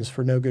citizens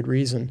for no good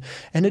reason.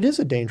 And it is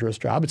a dangerous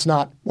job. It's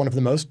not one of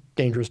the most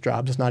dangerous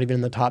jobs. It's not even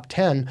in the top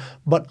 10.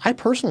 But I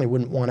personally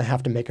wouldn't want to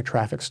have to make a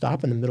traffic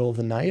stop in the middle of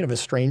the night of a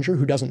stranger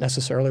who doesn't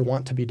necessarily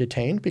want to be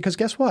detained. Because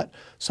guess what?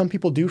 Some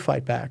people do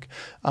fight back.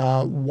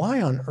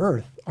 Why on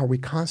earth are we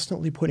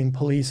constantly putting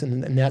police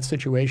in that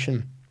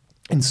situation?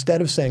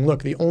 Instead of saying,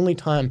 look, the only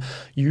time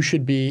you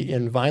should be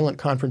in violent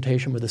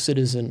confrontation with a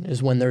citizen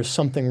is when there's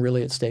something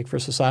really at stake for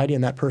society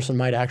and that person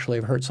might actually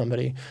have hurt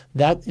somebody.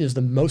 That is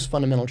the most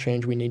fundamental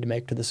change we need to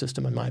make to the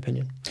system, in my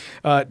opinion.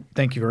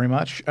 Thank you very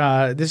much.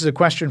 This is a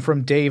question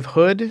from Dave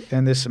Hood,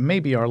 and this may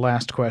be our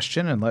last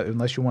question,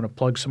 unless you want to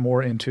plug some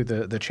more into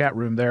the chat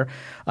room there.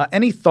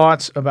 Any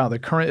thoughts about the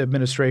current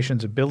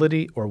administration's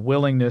ability or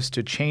willingness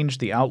to change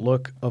the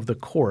outlook of the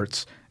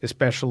courts,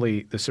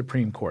 especially the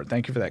Supreme Court?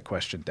 Thank you for that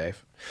question,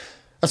 Dave.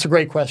 That's a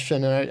great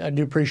question, and I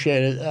do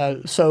appreciate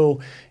it.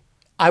 So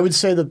I would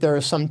say that there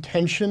is some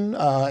tension,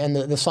 and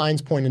the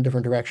signs point in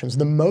different directions.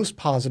 The most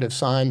positive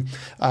sign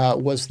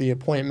was the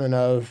appointment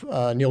of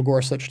Neil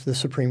Gorsuch to the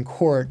Supreme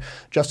Court.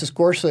 Justice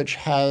Gorsuch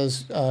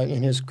has,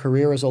 in his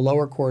career as a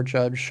lower court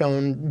judge,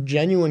 shown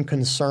genuine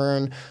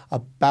concern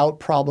about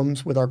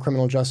problems with our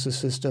criminal justice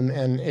system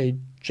and a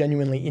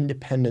genuinely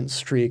independent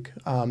streak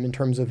in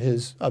terms of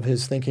his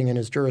thinking and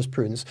his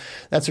jurisprudence.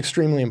 That's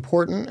extremely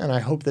important, and I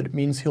hope that it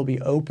means he'll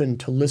be open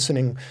to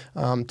listening,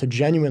 to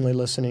genuinely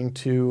listening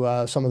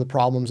to some of the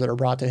problems that are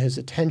brought to his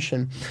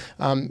attention.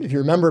 If you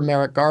remember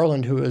Merrick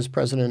Garland, who was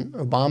President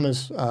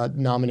Obama's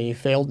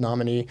failed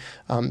nominee,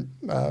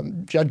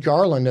 Judge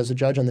Garland, as a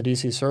judge on the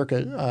D.C.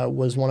 Circuit,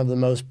 was one of the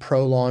most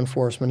pro-law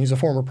enforcement. He's a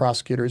former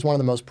prosecutor. He's one of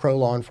the most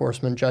pro-law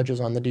enforcement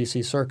judges on the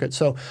D.C. Circuit.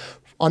 So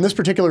on this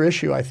particular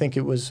issue, I think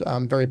it was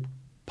very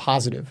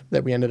positive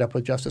that we ended up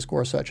with Justice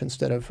Gorsuch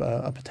instead of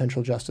a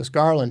potential Justice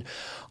Garland.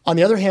 On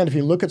the other hand, if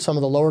you look at some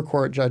of the lower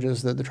court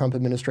judges that the Trump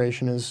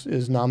administration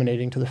is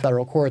nominating to the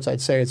federal courts,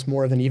 I'd say it's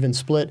more of an even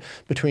split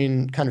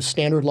between kind of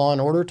standard law and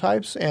order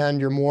types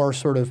and your more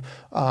sort of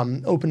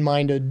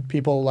open-minded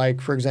people like,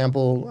 for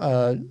example,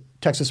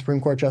 Texas Supreme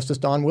Court Justice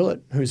Don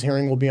Willett, whose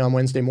hearing will be on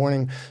Wednesday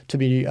morning to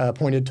be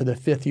appointed to the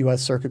 5th U.S.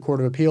 Circuit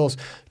Court of Appeals.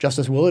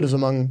 Justice Willett is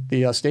among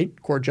the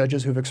state court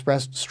judges who've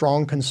expressed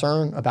strong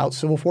concern about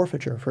civil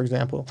forfeiture, for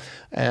example.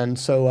 And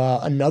so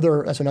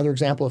that's another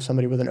example of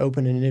somebody with an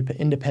open and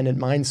independent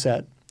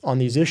mindset on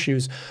these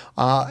issues.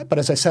 But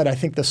as I said, I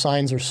think the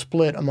signs are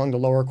split among the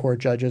lower court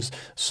judges.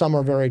 Some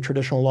are very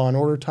traditional law and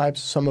order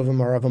types. Some of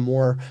them are of a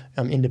more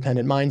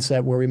independent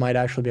mindset where we might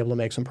actually be able to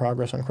make some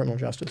progress on criminal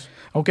justice.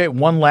 Okay,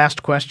 one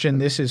last question.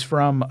 This is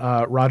from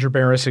Roger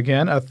Barris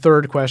again. A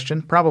third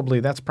question.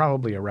 That's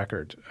probably a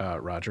record,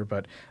 Roger,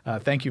 but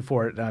thank you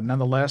for it.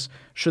 Nonetheless,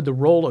 should the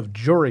role of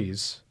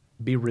juries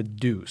be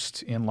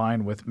reduced in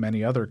line with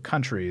many other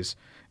countries,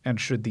 and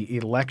should the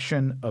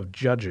election of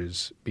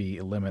judges be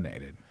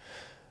eliminated?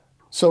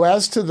 So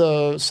as to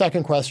the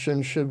second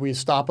question, should we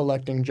stop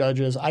electing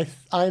judges,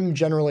 I'm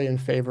generally in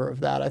favor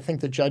of that. I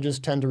think that judges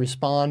tend to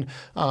respond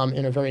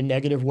in a very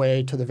negative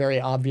way to the very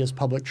obvious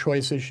public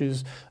choice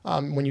issues.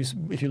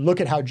 If you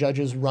look at how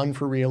judges run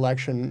for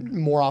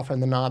re-election, more often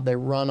than not, they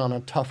run on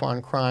a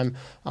tough-on-crime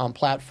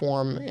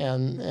platform,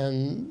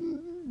 and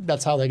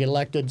that's how they get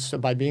elected, so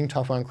by being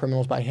tough on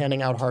criminals, by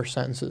handing out harsh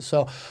sentences.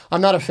 So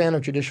I'm not a fan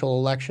of judicial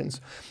elections.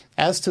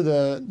 As to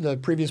the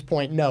previous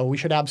point, no, we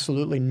should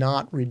absolutely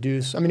not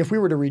reduce. I mean, if we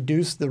were to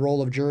reduce the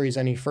role of juries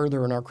any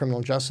further in our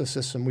criminal justice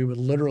system, we would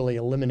literally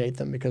eliminate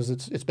them because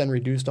it's been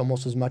reduced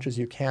almost as much as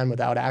you can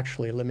without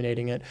actually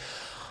eliminating it.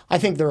 I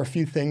think there are a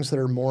few things that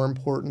are more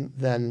important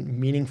than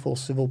meaningful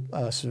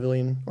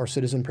civilian or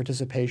citizen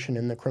participation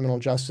in the criminal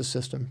justice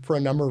system for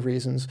a number of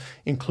reasons,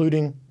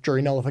 including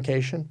jury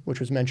nullification, which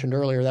was mentioned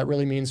earlier. That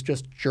really means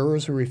just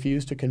jurors who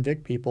refuse to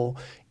convict people,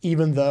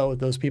 even though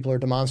those people are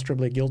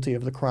demonstrably guilty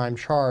of the crime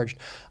charged,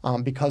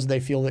 because they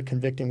feel that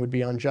convicting would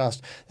be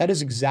unjust. That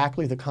is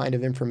exactly the kind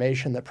of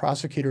information that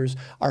prosecutors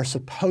are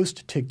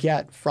supposed to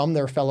get from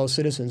their fellow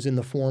citizens in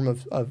the form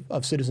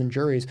of citizen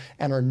juries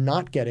and are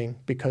not getting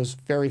because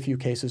very few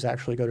cases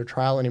actually go to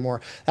trial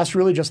anymore. That's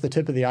really just the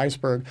tip of the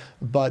iceberg,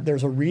 but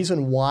there's a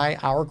reason why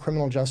our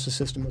criminal justice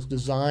system was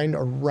designed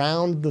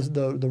around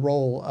the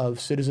role of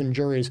citizen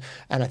juries,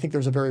 and I think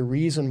there's a very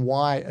reason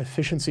why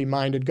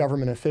efficiency-minded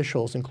government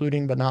officials,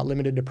 including but not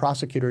limited to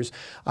prosecutors,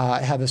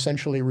 have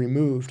essentially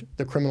removed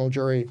the criminal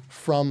jury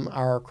from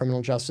our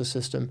criminal justice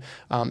system.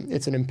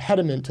 It's an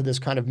impediment to this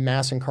kind of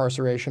mass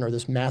incarceration or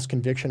this mass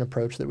conviction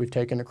approach that we've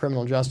taken to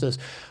criminal justice.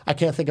 I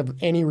can't think of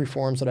any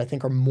reforms that I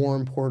think are more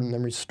important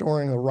than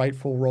restoring the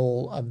rightful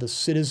role of the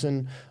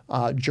citizen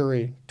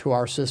jury to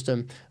our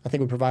system. I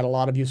think would provide a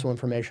lot of useful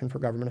information for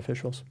government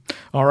officials.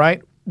 All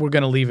right. We're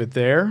going to leave it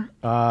there.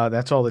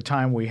 That's all the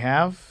time we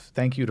have.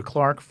 Thank you to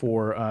Clark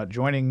for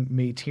joining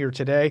me here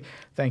today.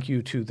 Thank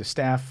you to the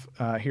staff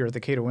here at the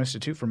Cato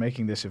Institute for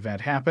making this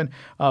event happen.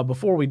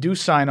 Before we do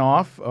sign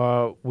off,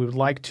 we would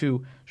like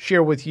to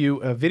share with you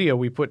a video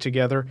we put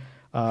together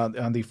on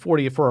for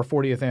our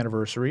 40th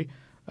anniversary,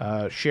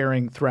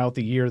 sharing throughout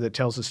the year that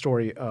tells the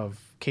story of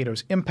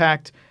Cato's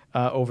impact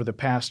over the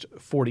past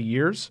 40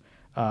 years.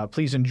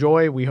 Please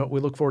enjoy. We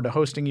look forward to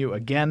hosting you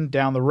again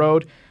down the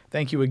road.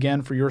 Thank you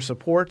again for your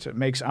support. It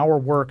makes our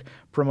work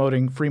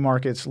promoting free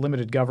markets,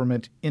 limited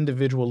government,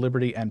 individual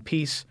liberty, and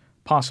peace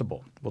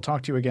possible. We'll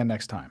talk to you again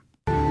next time.